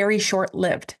was very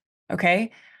short-lived.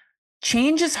 Okay.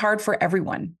 Change is hard for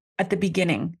everyone at the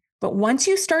beginning, but once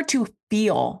you start to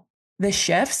feel the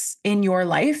shifts in your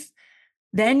life,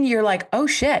 then you're like, oh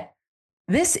shit,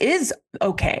 this is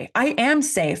okay. I am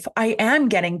safe. I am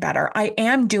getting better. I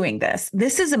am doing this.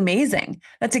 This is amazing.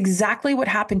 That's exactly what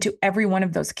happened to every one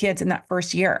of those kids in that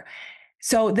first year.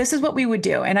 So this is what we would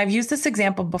do. And I've used this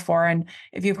example before. And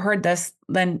if you've heard this,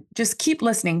 then just keep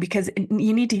listening because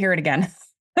you need to hear it again.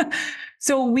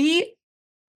 So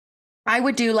I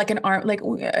would do like an arm,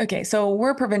 okay, so we're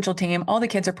a provincial team. All the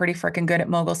kids are pretty freaking good at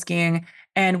mogul skiing.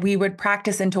 And we would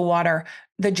practice into water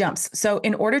the jumps. So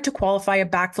in order to qualify a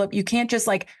backflip, you can't just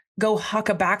like go huck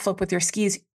a backflip with your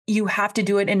skis. You have to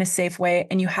do it in a safe way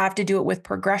and you have to do it with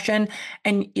progression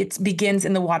and it begins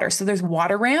in the water. So there's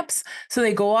water ramps. So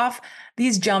they go off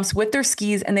these jumps with their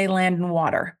skis and they land in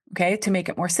water, okay, to make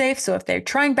it more safe. So if they're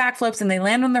trying backflips and they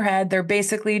land on their head, they're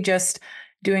basically just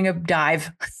doing a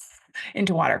dive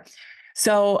into water.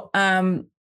 So I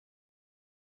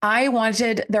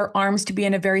wanted their arms to be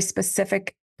in a very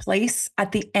specific place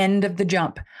at the end of the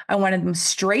jump. I wanted them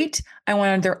straight. I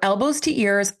wanted their elbows to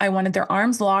ears. I wanted their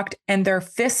arms locked and their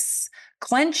fists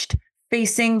clenched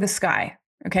facing the sky.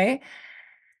 Okay.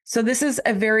 So this is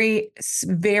a very,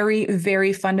 very,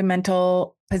 very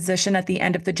fundamental position at the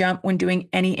end of the jump when doing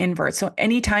any inverts. So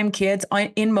anytime kids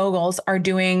in moguls are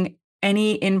doing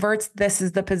any inverts, this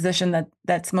is the position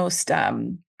that's most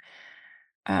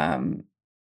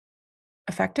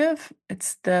effective.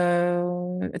 It's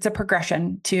a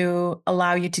progression to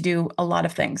allow you to do a lot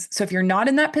of things. So if you're not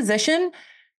in that position,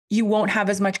 you won't have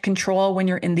as much control when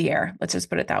you're in the air. Let's just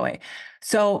put it that way.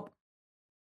 So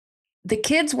the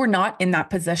kids were not in that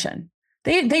position.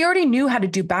 They already knew how to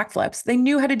do backflips. They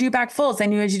knew how to do back fulls. They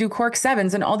knew how to do cork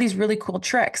sevens and all these really cool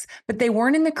tricks, but they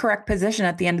weren't in the correct position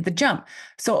at the end of the jump.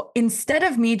 So instead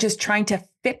of me just trying to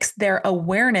fix their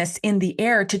awareness in the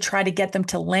air to try to get them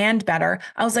to land better,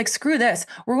 I was like, screw this.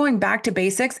 We're going back to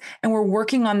basics and we're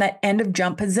working on that end of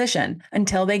jump position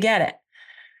until they get it.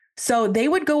 So they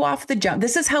would go off the jump.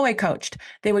 This is how I coached.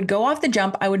 They would go off the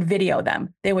jump. I would video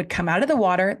them. They would come out of the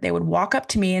water. They would walk up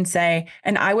to me and say,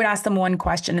 and I would ask them one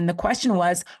question. And the question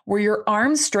was, were your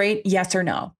arms straight? Yes or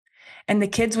no? And the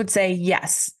kids would say,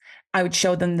 yes. I would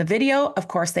show them the video. Of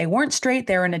course, they weren't straight.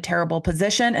 They're in a terrible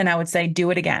position. And I would say, do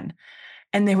it again.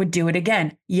 And they would do it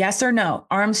again. Yes or no,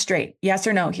 arms straight. Yes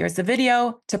or no. Here's the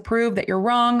video to prove that you're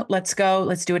wrong. Let's go.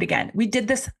 Let's do it again. We did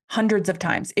this hundreds of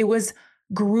times. It was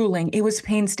grueling. It was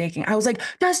painstaking. I was like,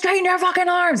 just straighten your fucking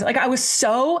arms. Like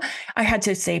I had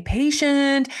to stay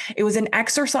patient. It was an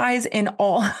exercise in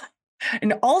all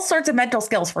sorts of mental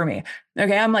skills for me.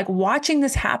 Okay. I'm like watching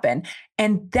this happen.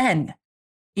 And then,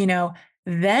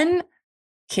 then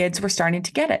kids were starting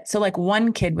to get it. So like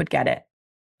one kid would get it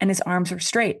and his arms were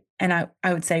straight. And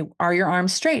I would say, are your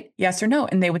arms straight? Yes or no?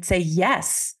 And they would say,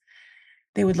 yes.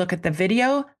 They would look at the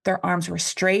video, their arms were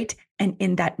straight. And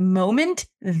in that moment,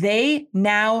 they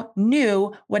now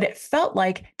knew what it felt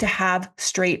like to have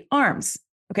straight arms.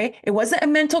 Okay. It wasn't a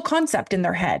mental concept in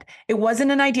their head. It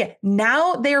wasn't an idea.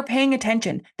 Now they are paying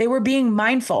attention. They were being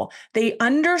mindful. They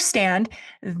understand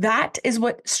that is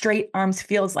what straight arms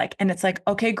feels like. And it's like,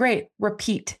 okay, great.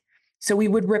 Repeat. So we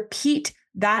would repeat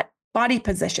that body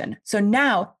position. So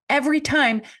now every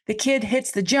time the kid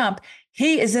hits the jump,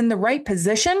 he is in the right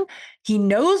position. He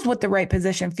knows what the right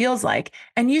position feels like.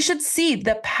 And you should see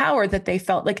the power that they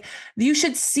felt. Like you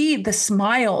should see the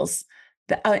smiles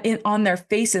on their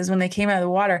faces when they came out of the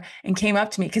water and came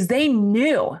up to me because they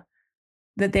knew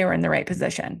that they were in the right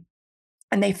position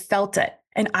and they felt it.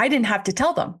 And I didn't have to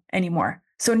tell them anymore.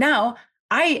 So now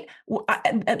I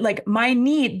like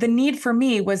the need for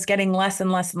me was getting less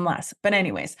and less and less. But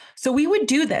anyways, so we would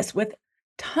do this with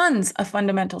tons of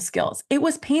fundamental skills. It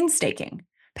was painstaking.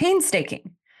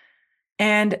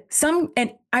 And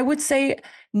I would say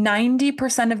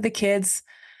 90% of the kids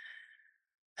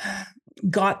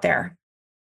got there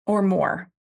or more.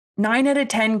 9 out of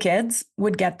 10 kids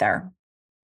would get there.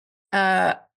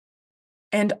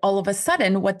 And all of a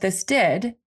sudden, what this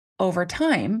did over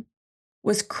time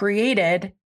was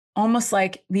created almost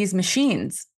like these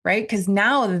machines, right? Because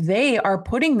now they are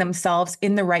putting themselves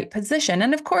in the right position.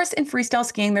 And of course, in freestyle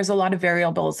skiing, there's a lot of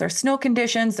variables. There's snow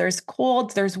conditions, there's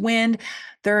cold, there's wind,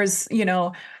 there's,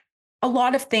 a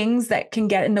lot of things that can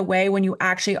get in the way when you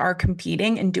actually are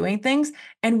competing and doing things.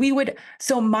 And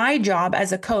so my job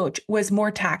as a coach was more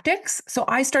tactics. So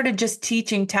I started just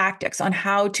teaching tactics on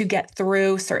how to get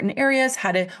through certain areas,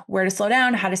 where to slow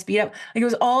down, how to speed up. Like it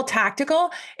was all tactical.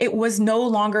 It was no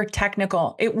longer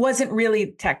technical. It wasn't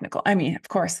really technical. I mean, of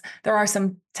course, there are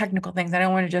some technical things. I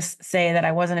don't want to just say that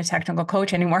I wasn't a technical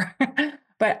coach anymore,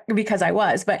 but because I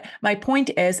was. But my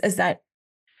point is that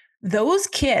those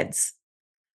kids,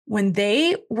 when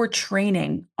they were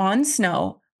training on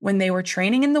snow, when they were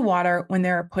training in the water, when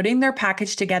they were putting their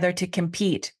package together to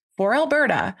compete for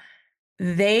Alberta,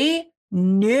 they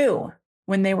knew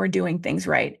when they were doing things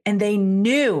right. And they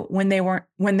knew when they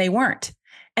weren't.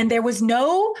 And there was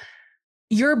no,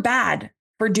 you're bad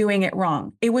for doing it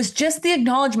wrong. It was just the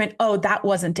acknowledgement, oh, that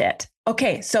wasn't it.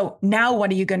 Okay, so now what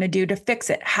are you going to do to fix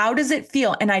it? How does it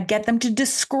feel? And I'd get them to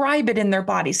describe it in their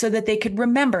body so that they could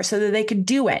remember, so that they could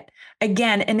do it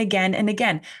again and again and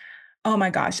again. Oh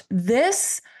my gosh,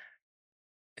 this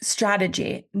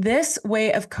strategy, this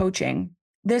way of coaching,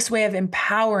 this way of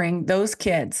empowering those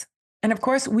kids. And of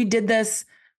course, we did this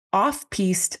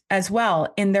off-piste as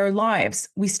well in their lives.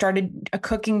 We started a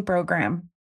cooking program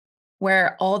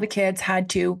where all the kids had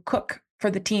to cook for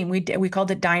the team. We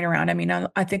called it Dine Around. I mean,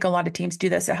 I think a lot of teams do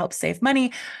this. It helps save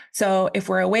money. So if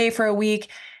we're away for a week,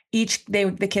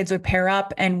 the kids would pair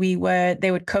up and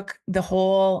they would cook the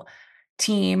whole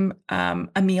team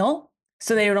a meal.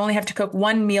 So they would only have to cook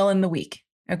one meal in the week.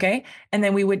 Okay. And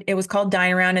then it was called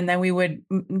Dine Around. And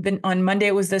then on Monday,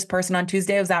 it was this person. On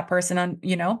Tuesday, it was that person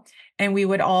and we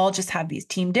would all just have these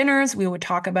team dinners. We would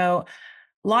talk about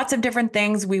lots of different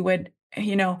things. We would,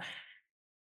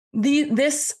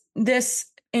 this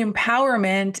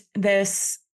empowerment,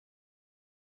 this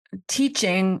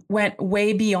teaching went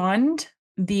way beyond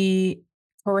the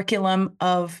curriculum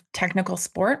of technical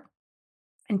sport.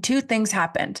 And two things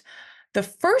happened. The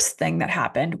first thing that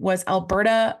happened was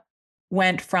Alberta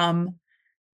went from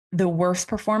the worst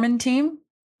performing team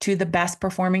to the best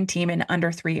performing team in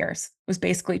under 3 years. It was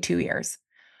basically 2 years.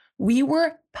 We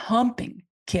were pumping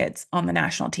kids on the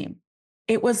national team.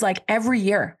 It was like every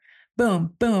year,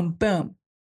 boom, boom, boom.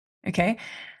 Okay.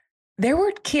 There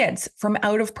were kids from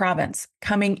out of province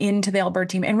coming into the Alberta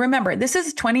team. And remember, this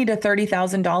is $20,000 to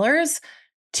 $30,000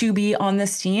 to be on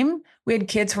this team. We had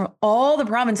kids from all the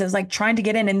provinces like trying to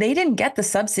get in, and they didn't get the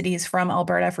subsidies from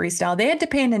Alberta Freestyle. They had to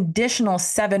pay an additional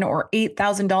 $7,000 or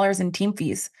 $8,000 in team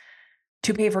fees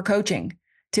to pay for coaching,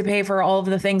 to pay for all of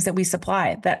the things that we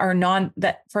supply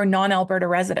for non-Alberta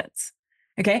residents.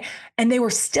 Okay. And they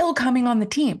were still coming on the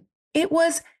team. It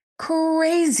was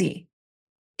crazy.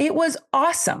 It was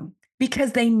awesome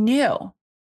because they knew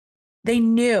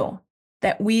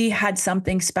that we had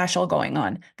something special going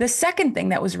on. The second thing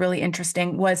that was really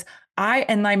interesting was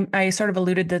I sort of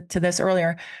alluded to this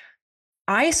earlier.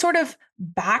 I sort of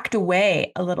backed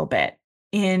away a little bit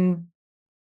in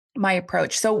my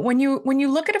approach. So when you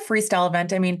look at a freestyle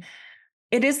event, I mean,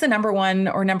 it is the number one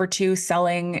or number two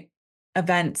selling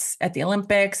events at the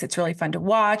Olympics. It's really fun to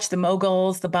watch, the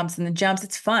moguls, the bumps and the jumps.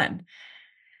 It's fun.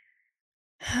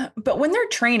 But when they're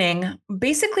training,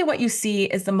 basically what you see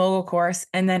is the mogul course.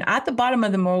 And then at the bottom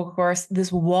of the mogul course,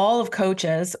 this wall of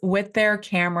coaches with their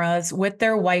cameras, with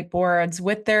their whiteboards,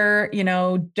 with their,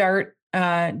 dart,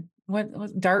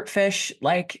 what dartfish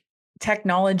like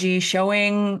technology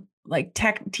showing like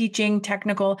teaching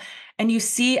technical. And you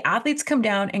see athletes come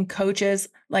down and coaches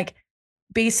like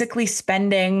basically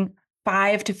spending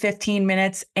 5 to 15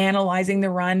 minutes analyzing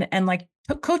the run and like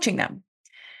coaching them.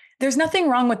 There's nothing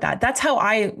wrong with that. That's how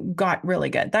I got really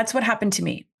good. That's what happened to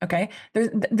me. Okay.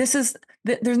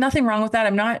 There's nothing wrong with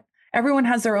that. Everyone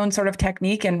has their own sort of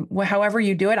technique and however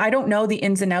you do it. I don't know the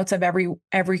ins and outs of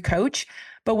every coach,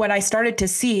 but what I started to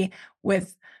see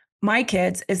with my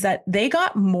kids is that they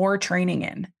got more training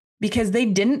in because they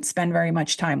didn't spend very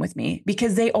much time with me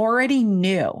because they already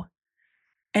knew.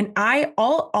 And I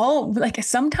all like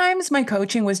sometimes my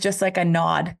coaching was just like a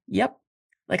nod. Yep.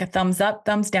 Like a thumbs up,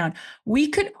 thumbs down. We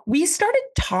started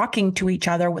talking to each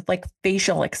other with like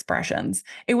facial expressions.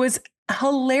 It was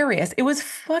hilarious. It was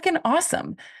fucking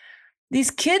awesome. These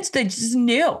kids, they just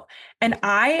knew. And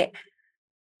I,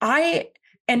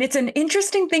 and it's an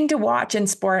interesting thing to watch in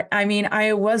sport. I mean,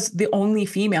 I was the only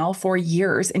female for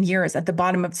years and years at the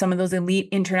bottom of some of those elite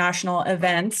international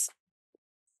events.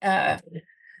 Uh,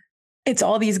 it's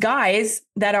all these guys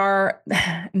that are,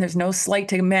 and there's no slight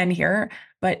to men here,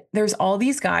 but there's all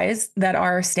these guys that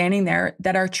are standing there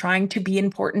that are trying to be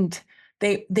important.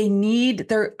 They need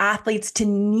their athletes to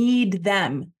need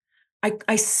them.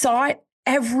 I saw it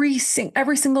every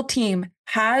single team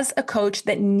has a coach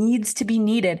that needs to be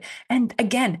needed. And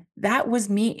again, that was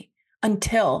me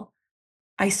until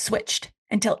I switched,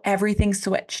 until everything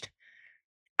switched.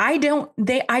 I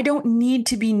don't need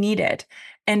to be needed.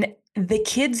 And the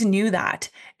kids knew that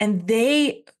and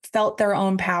they felt their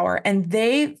own power and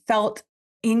they felt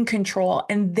in control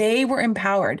and they were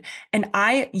empowered. And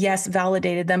I, yes,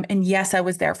 validated them. And yes, I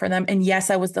was there for them. And yes,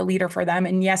 I was the leader for them.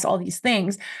 And yes, all these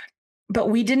things. But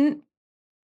we didn't,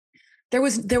 there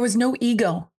was no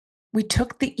ego. We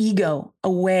took the ego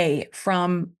away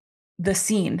from the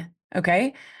scene.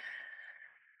 Okay.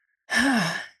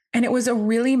 And it was a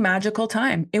really magical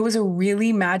time. It was a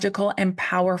really magical and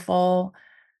powerful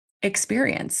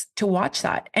experience to watch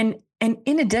that. And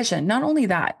in addition, not only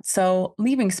that, so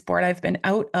leaving sport, I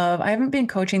haven't been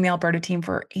coaching the Alberta team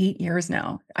for 8 years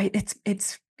now.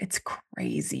 It's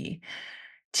crazy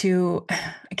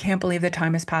I can't believe the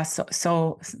time has passed.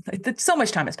 So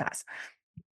much time has passed.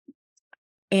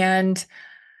 And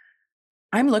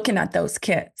I'm looking at those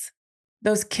kids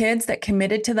that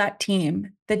committed to that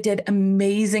team that did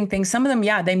amazing things. Some of them,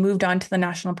 yeah, they moved on to the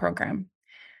national program.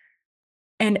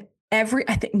 And I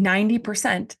think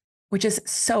 90%, which is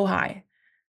so high,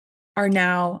 are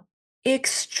now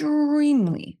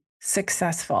extremely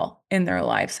successful in their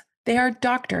lives. They are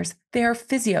doctors, they are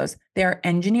physios, they are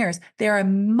engineers, they are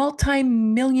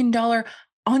multi-million-dollar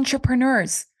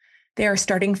entrepreneurs. They are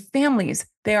starting families.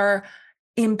 They are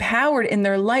empowered in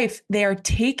their life. They are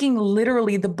taking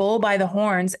literally the bull by the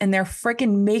horns and they're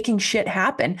freaking making shit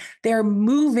happen. They're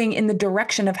moving in the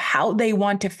direction of how they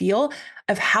want to feel,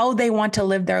 of how they want to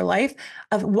live their life,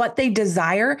 of what they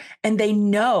desire. And they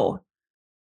know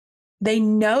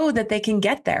that they can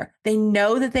get there. They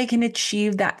know that they can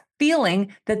achieve that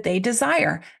feeling that they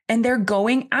desire and they're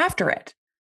going after it.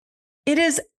 It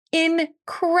is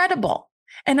incredible.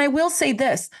 And I will say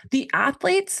this, the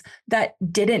athletes that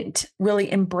didn't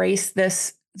really embrace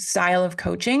this style of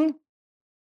coaching,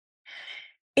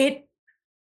 it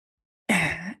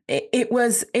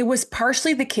was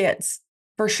partially the kids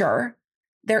for sure.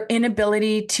 Their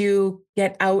inability to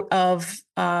get out of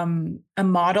a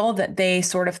model that they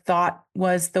sort of thought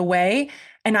was the way.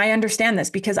 And I understand this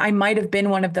because I might have been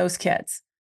one of those kids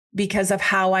because of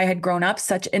how I had grown up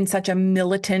in such a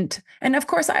militant. And of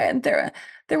course, there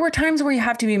were times where you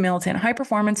have to be militant. High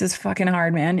performance is fucking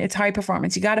hard, man. It's high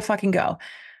performance. You got to fucking go.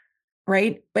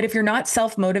 Right. But if you're not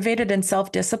self-motivated and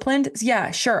self-disciplined, yeah,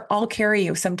 sure. I'll carry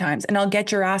you sometimes and I'll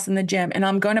get your ass in the gym and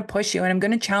I'm going to push you and I'm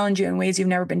going to challenge you in ways you've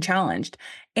never been challenged.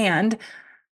 And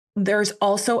there's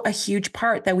also a huge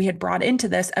part that we had brought into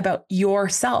this about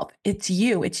yourself. It's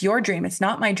you. It's your dream. It's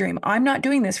not my dream. I'm not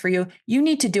doing this for you. You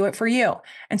need to do it for you.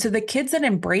 And so the kids that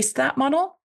embraced that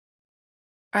model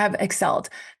have excelled.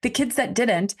 The kids that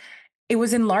didn't, it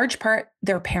was in large part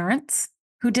their parents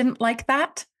who didn't like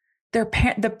that. The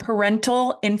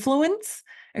parental influence.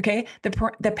 Okay.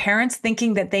 The parents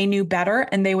thinking that they knew better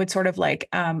and they would sort of like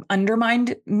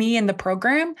undermine me in the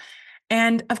program.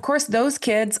 And of course, those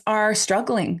kids are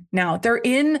struggling now. They're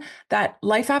in that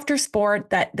life after sport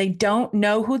that they don't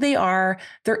know who they are.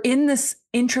 They're in this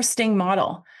interesting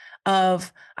model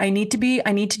of I need to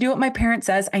do what my parent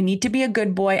says. I need to be a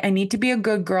good boy. I need to be a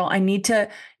good girl. I need to,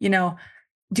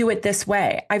 do it this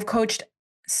way. I've coached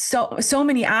so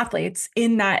many athletes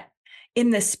in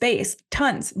this space,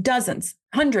 tons, dozens,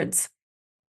 hundreds,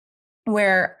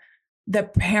 where the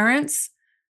parents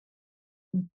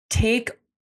take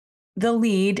the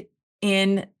lead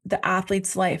in the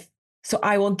athlete's life. So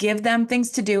I will give them things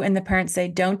to do, and the parents say,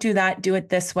 don't do that, do it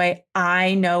this way.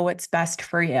 I know what's best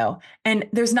for you. And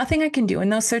there's nothing I can do in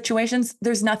those situations.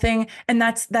 There's nothing. And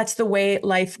that's the way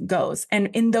life goes. And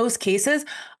in those cases,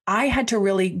 I had to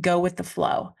really go with the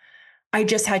flow. I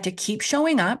just had to keep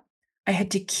showing up. I had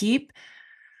to keep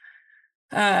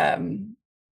um,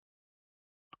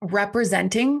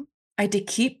 representing. I had to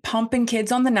keep pumping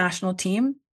kids on the national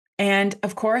team. And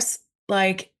of course,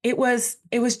 like it was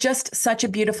just such a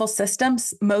beautiful system.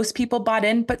 Most people bought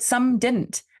in, but some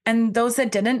didn't. And those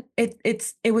that didn't,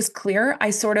 it was clear.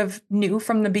 I sort of knew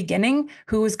from the beginning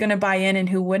who was going to buy in and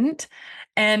who wouldn't.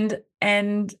 And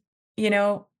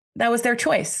that was their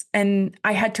choice. And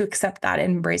I had to accept that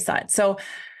and embrace that. So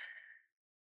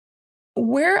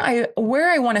where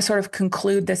I want to sort of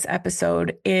conclude this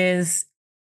episode is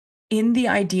in the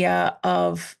idea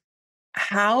of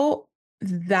how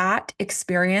that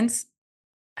experience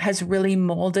has really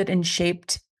molded and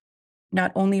shaped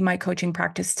not only my coaching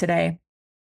practice today,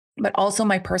 but also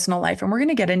my personal life. And we're going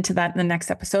to get into that in the next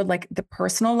episode, like the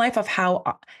personal life of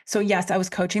how. So yes, I was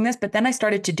coaching this, but then I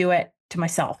started to do it to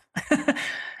myself.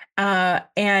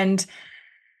 And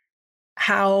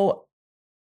how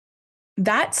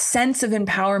that sense of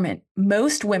empowerment,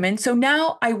 most women. So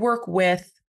now I work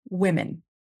with women.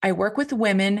 I work with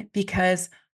women because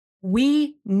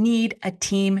we need a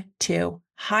team too.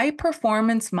 High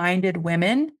performance minded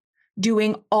women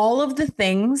doing all of the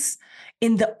things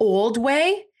in the old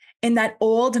way, in that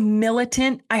old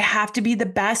militant, I have to be the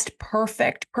best,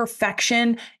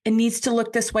 perfection. It needs to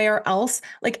look this way or else.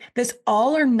 Like this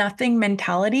all or nothing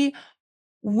mentality.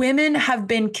 Women have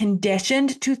been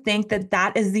conditioned to think that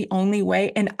that is the only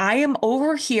way. And I am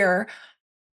over here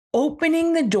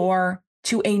opening the door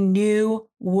to a new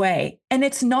way. And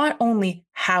it's not only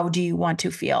how do you want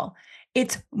to feel,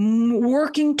 it's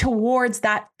working towards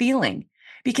that feeling.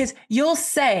 Because you'll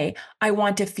say, I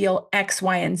want to feel X,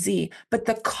 Y, and Z, but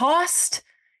the cost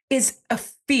is a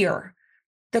fear.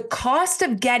 The cost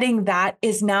of getting that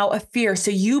is now a fear.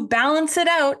 So you balance it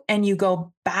out and you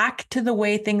go back to the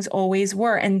way things always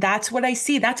were. And that's what I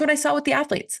see. That's what I saw with the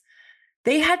athletes.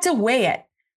 They had to weigh it.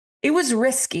 It was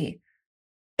risky.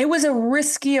 It was a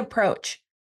risky approach.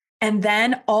 And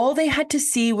then all they had to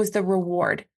see was the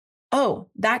reward. Oh,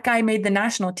 that guy made the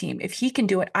national team. If he can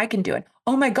do it, I can do it.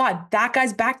 Oh my God, that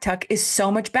guy's back tuck is so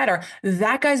much better.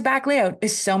 That guy's back layout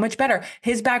is so much better.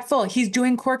 His back full, he's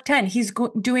doing cork 10. He's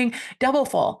doing double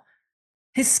full.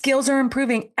 His skills are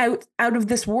improving out of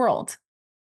this world,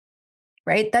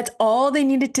 right? That's all they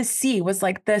needed to see was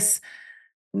like this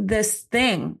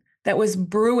thing that was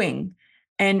brewing.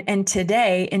 And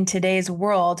today, in today's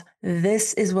world,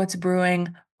 this is what's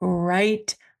brewing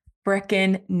right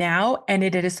frickin' now. And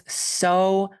it is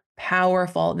so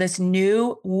powerful. This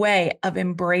new way of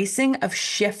embracing, of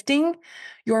shifting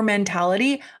your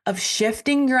mentality, of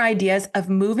shifting your ideas, of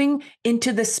moving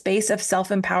into the space of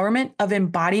self-empowerment, of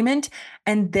embodiment.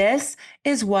 And this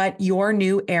is what your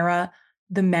new era,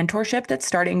 the mentorship that's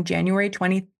starting January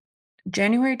 23rd,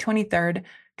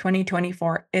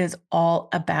 2024 is all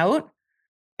about.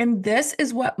 And this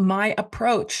is what my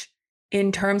approach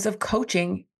in terms of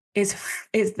coaching is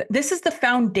this is the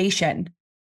foundation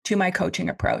to my coaching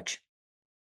approach.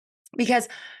 Because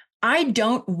I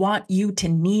don't want you to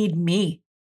need me.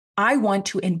 I want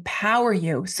to empower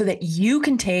you so that you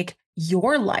can take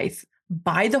your life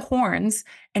by the horns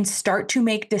and start to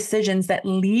make decisions that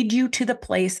lead you to the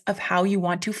place of how you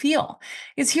want to feel.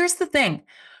 Because here's the thing.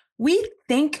 We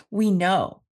think we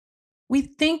know. We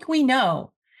think we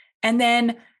know. And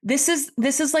then this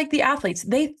is like the athletes.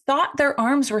 They thought their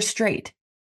arms were straight.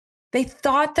 They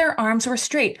thought their arms were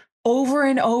straight over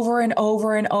and over and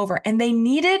over and over. And they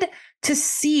needed to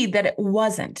see that it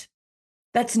wasn't.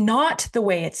 That's not the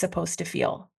way it's supposed to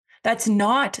feel. That's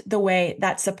not the way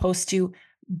that's supposed to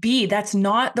be. That's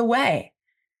not the way.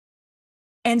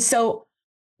 And so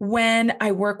when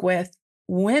I work with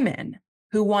women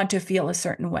who want to feel a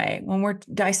certain way, when we're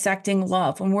dissecting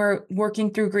love, when we're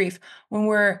working through grief, when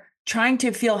we're trying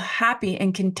to feel happy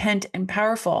and content and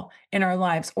powerful in our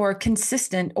lives, or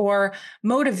consistent or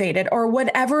motivated or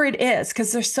whatever it is,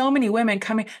 because there's so many women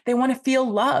coming, they want to feel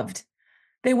loved.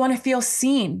 They want to feel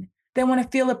seen. They want to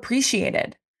feel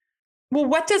appreciated. Well,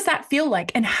 what does that feel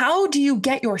like? And how do you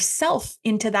get yourself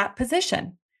into that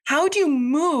position? How do you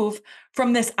move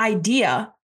from this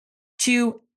idea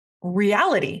to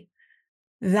reality?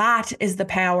 That is the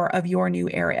power of your new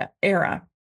era.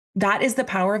 That is the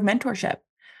power of mentorship,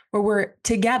 where we're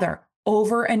together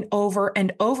over and over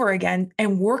and over again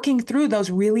and working through those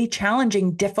really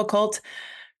challenging, difficult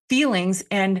feelings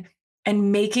and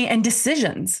making and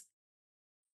decisions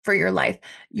for your life.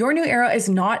 Your new era is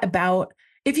not about,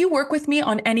 if you work with me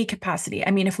on any capacity,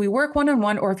 I mean, if we work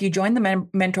one-on-one or if you join the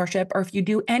mentorship or if you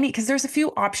do any, because there's a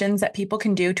few options that people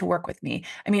can do to work with me.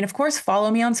 I mean, of course, follow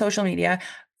me on social media,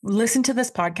 listen to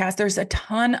this podcast. There's a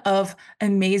ton of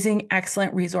amazing,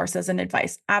 excellent resources and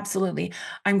advice. Absolutely.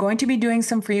 I'm going to be doing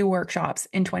some free workshops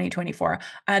in 2024.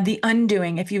 The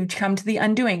Undoing, if you've come to the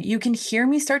Undoing, you can hear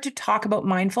me start to talk about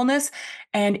mindfulness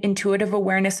and intuitive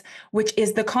awareness, which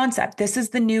is the concept. This is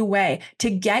the new way to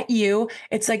get you.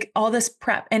 It's like all this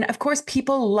prep. And of course,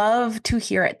 people love to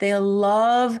hear it. They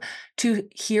love to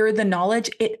hear the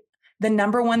knowledge. The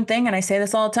number one thing, and I say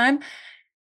this all the time,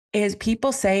 is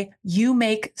people say, you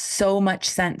make so much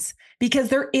sense, because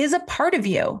there is a part of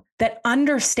you that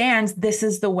understands this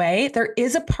is the way. There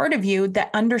is a part of you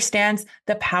that understands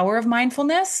the power of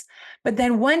mindfulness. But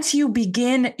then once you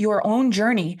begin your own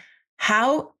journey,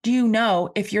 how do you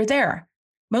know if you're there?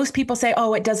 Most people say,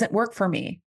 oh, it doesn't work for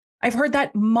me. I've heard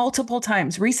that multiple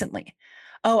times recently.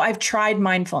 Oh, I've tried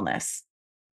mindfulness.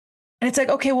 And it's like,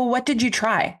 okay, well, what did you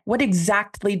try? What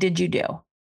exactly did you do?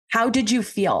 How did you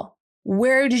feel?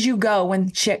 Where did you go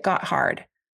when shit got hard?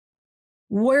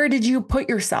 Where did you put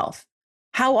yourself?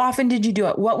 How often did you do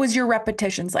it? What was your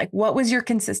repetitions like? What was your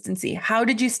consistency? How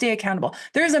did you stay accountable?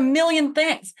 There's a million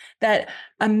things that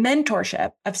a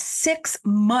mentorship of 6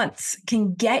 months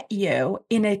can get you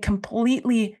in a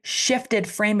completely shifted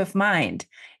frame of mind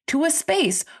to a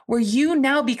space where you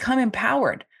now become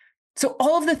empowered. So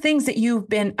all of the things that you've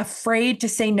been afraid to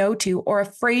say no to or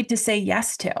afraid to say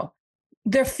yes to,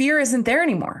 the fear isn't there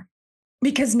anymore,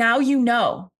 because now you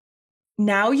know.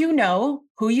 Now you know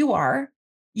who you are.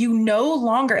 You no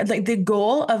longer, like, the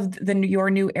goal of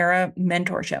your new era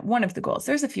mentorship, one of the goals,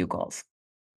 there's a few goals,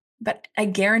 but I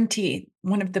guarantee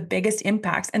one of the biggest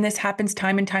impacts, and this happens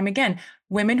time and time again,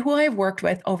 women who I've worked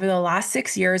with over the last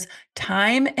 6 years,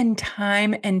 time and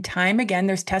time and time again,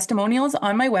 there's testimonials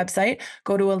on my website.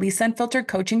 Go to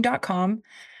elisaunfilteredcoaching.com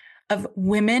of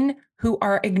women who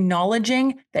are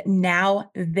acknowledging that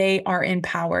now they are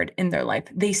empowered in their life.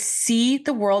 They see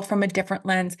the world from a different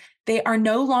lens. They are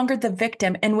no longer the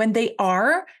victim. And when they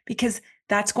are, because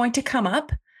that's going to come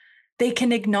up, they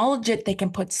can acknowledge it. They can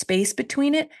put space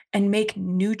between it and make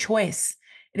new choice.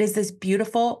 It is this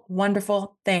beautiful,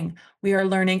 wonderful thing. We are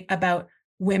learning about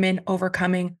women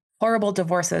overcoming horrible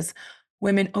divorces,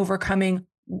 women overcoming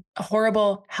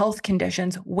horrible health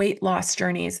conditions, weight loss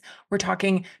journeys. We're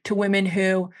talking to women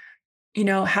who,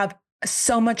 have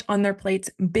so much on their plates,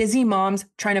 busy moms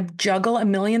trying to juggle a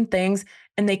million things,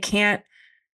 and they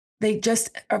just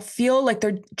feel like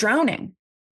they're drowning.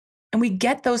 And we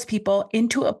get those people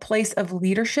into a place of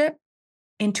leadership,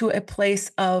 into a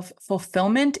place of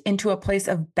fulfillment, into a place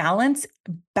of balance,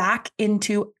 back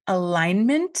into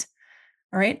alignment.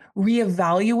 All right.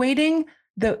 Reevaluating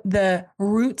the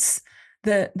roots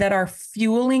that are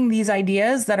fueling these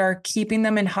ideas, that are keeping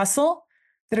them in hustle,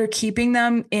 that are keeping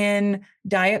them in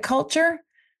diet culture,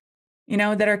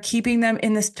 that are keeping them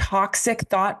in this toxic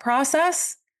thought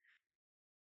process.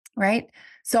 Right.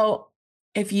 So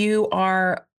if you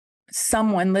are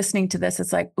someone listening to this,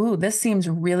 it's like, ooh, this seems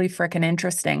really freaking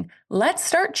interesting. Let's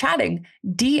start chatting.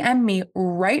 DM me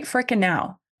right freaking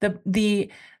now. The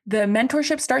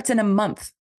mentorship starts in a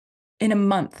month,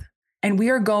 and we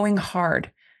are going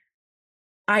hard.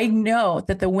 I know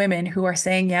that the women who are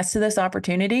saying yes to this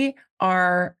opportunity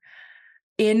are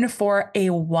in for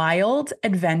a wild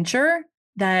adventure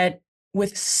that,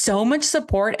 with so much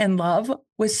support and love,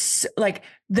 was like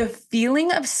the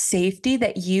feeling of safety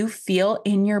that you feel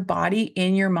in your body,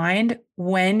 in your mind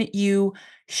when you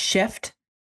shift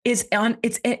it's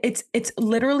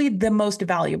literally the most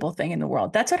valuable thing in the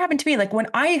world. That's what happened to me. Like when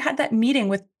I had that meeting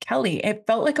with Kelly, it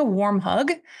felt like a warm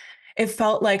hug. It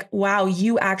felt like, wow,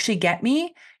 you actually get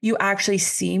me. You actually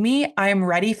see me. I am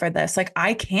ready for this. Like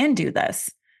I can do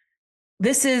this.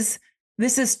 This is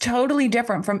totally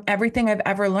different from everything I've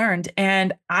ever learned.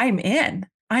 And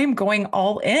I'm going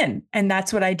all in. And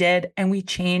that's what I did. And we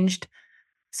changed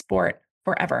sport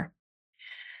forever.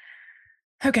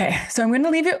 Okay. So I'm going to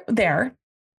leave it there.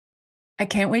 I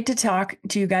can't wait to talk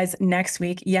to you guys next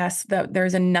week. Yes,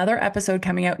 there's another episode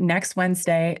coming out next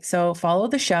Wednesday. So follow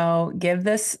the show, give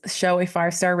this show a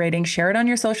 5-star rating, share it on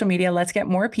your social media. Let's get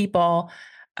more people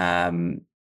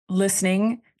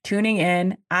listening, tuning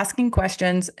in, asking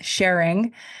questions,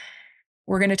 sharing.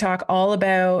 We're going to talk all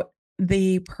about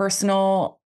the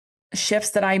personal shifts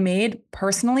that I made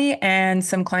personally and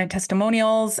some client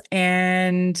testimonials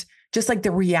and just like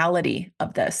the reality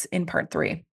of this in part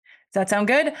 3. Does that sound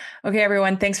good? Okay,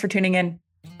 everyone. Thanks for tuning in.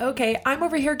 Okay, I'm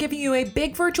over here giving you a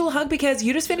big virtual hug because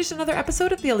you just finished another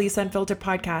episode of the Elisa Unfiltered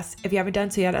podcast. If you haven't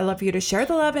done so yet, I'd love for you to share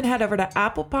the love and head over to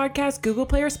Apple Podcasts, Google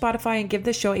Play, or Spotify and give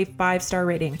this show a 5-star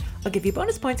rating. I'll give you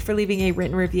bonus points for leaving a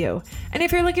written review. And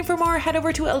if you're looking for more, head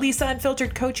over to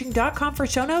ElisaUnfilteredCoaching.com for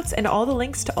show notes and all the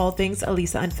links to all things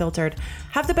Elisa Unfiltered.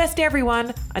 Have the best day,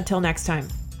 everyone. Until next time.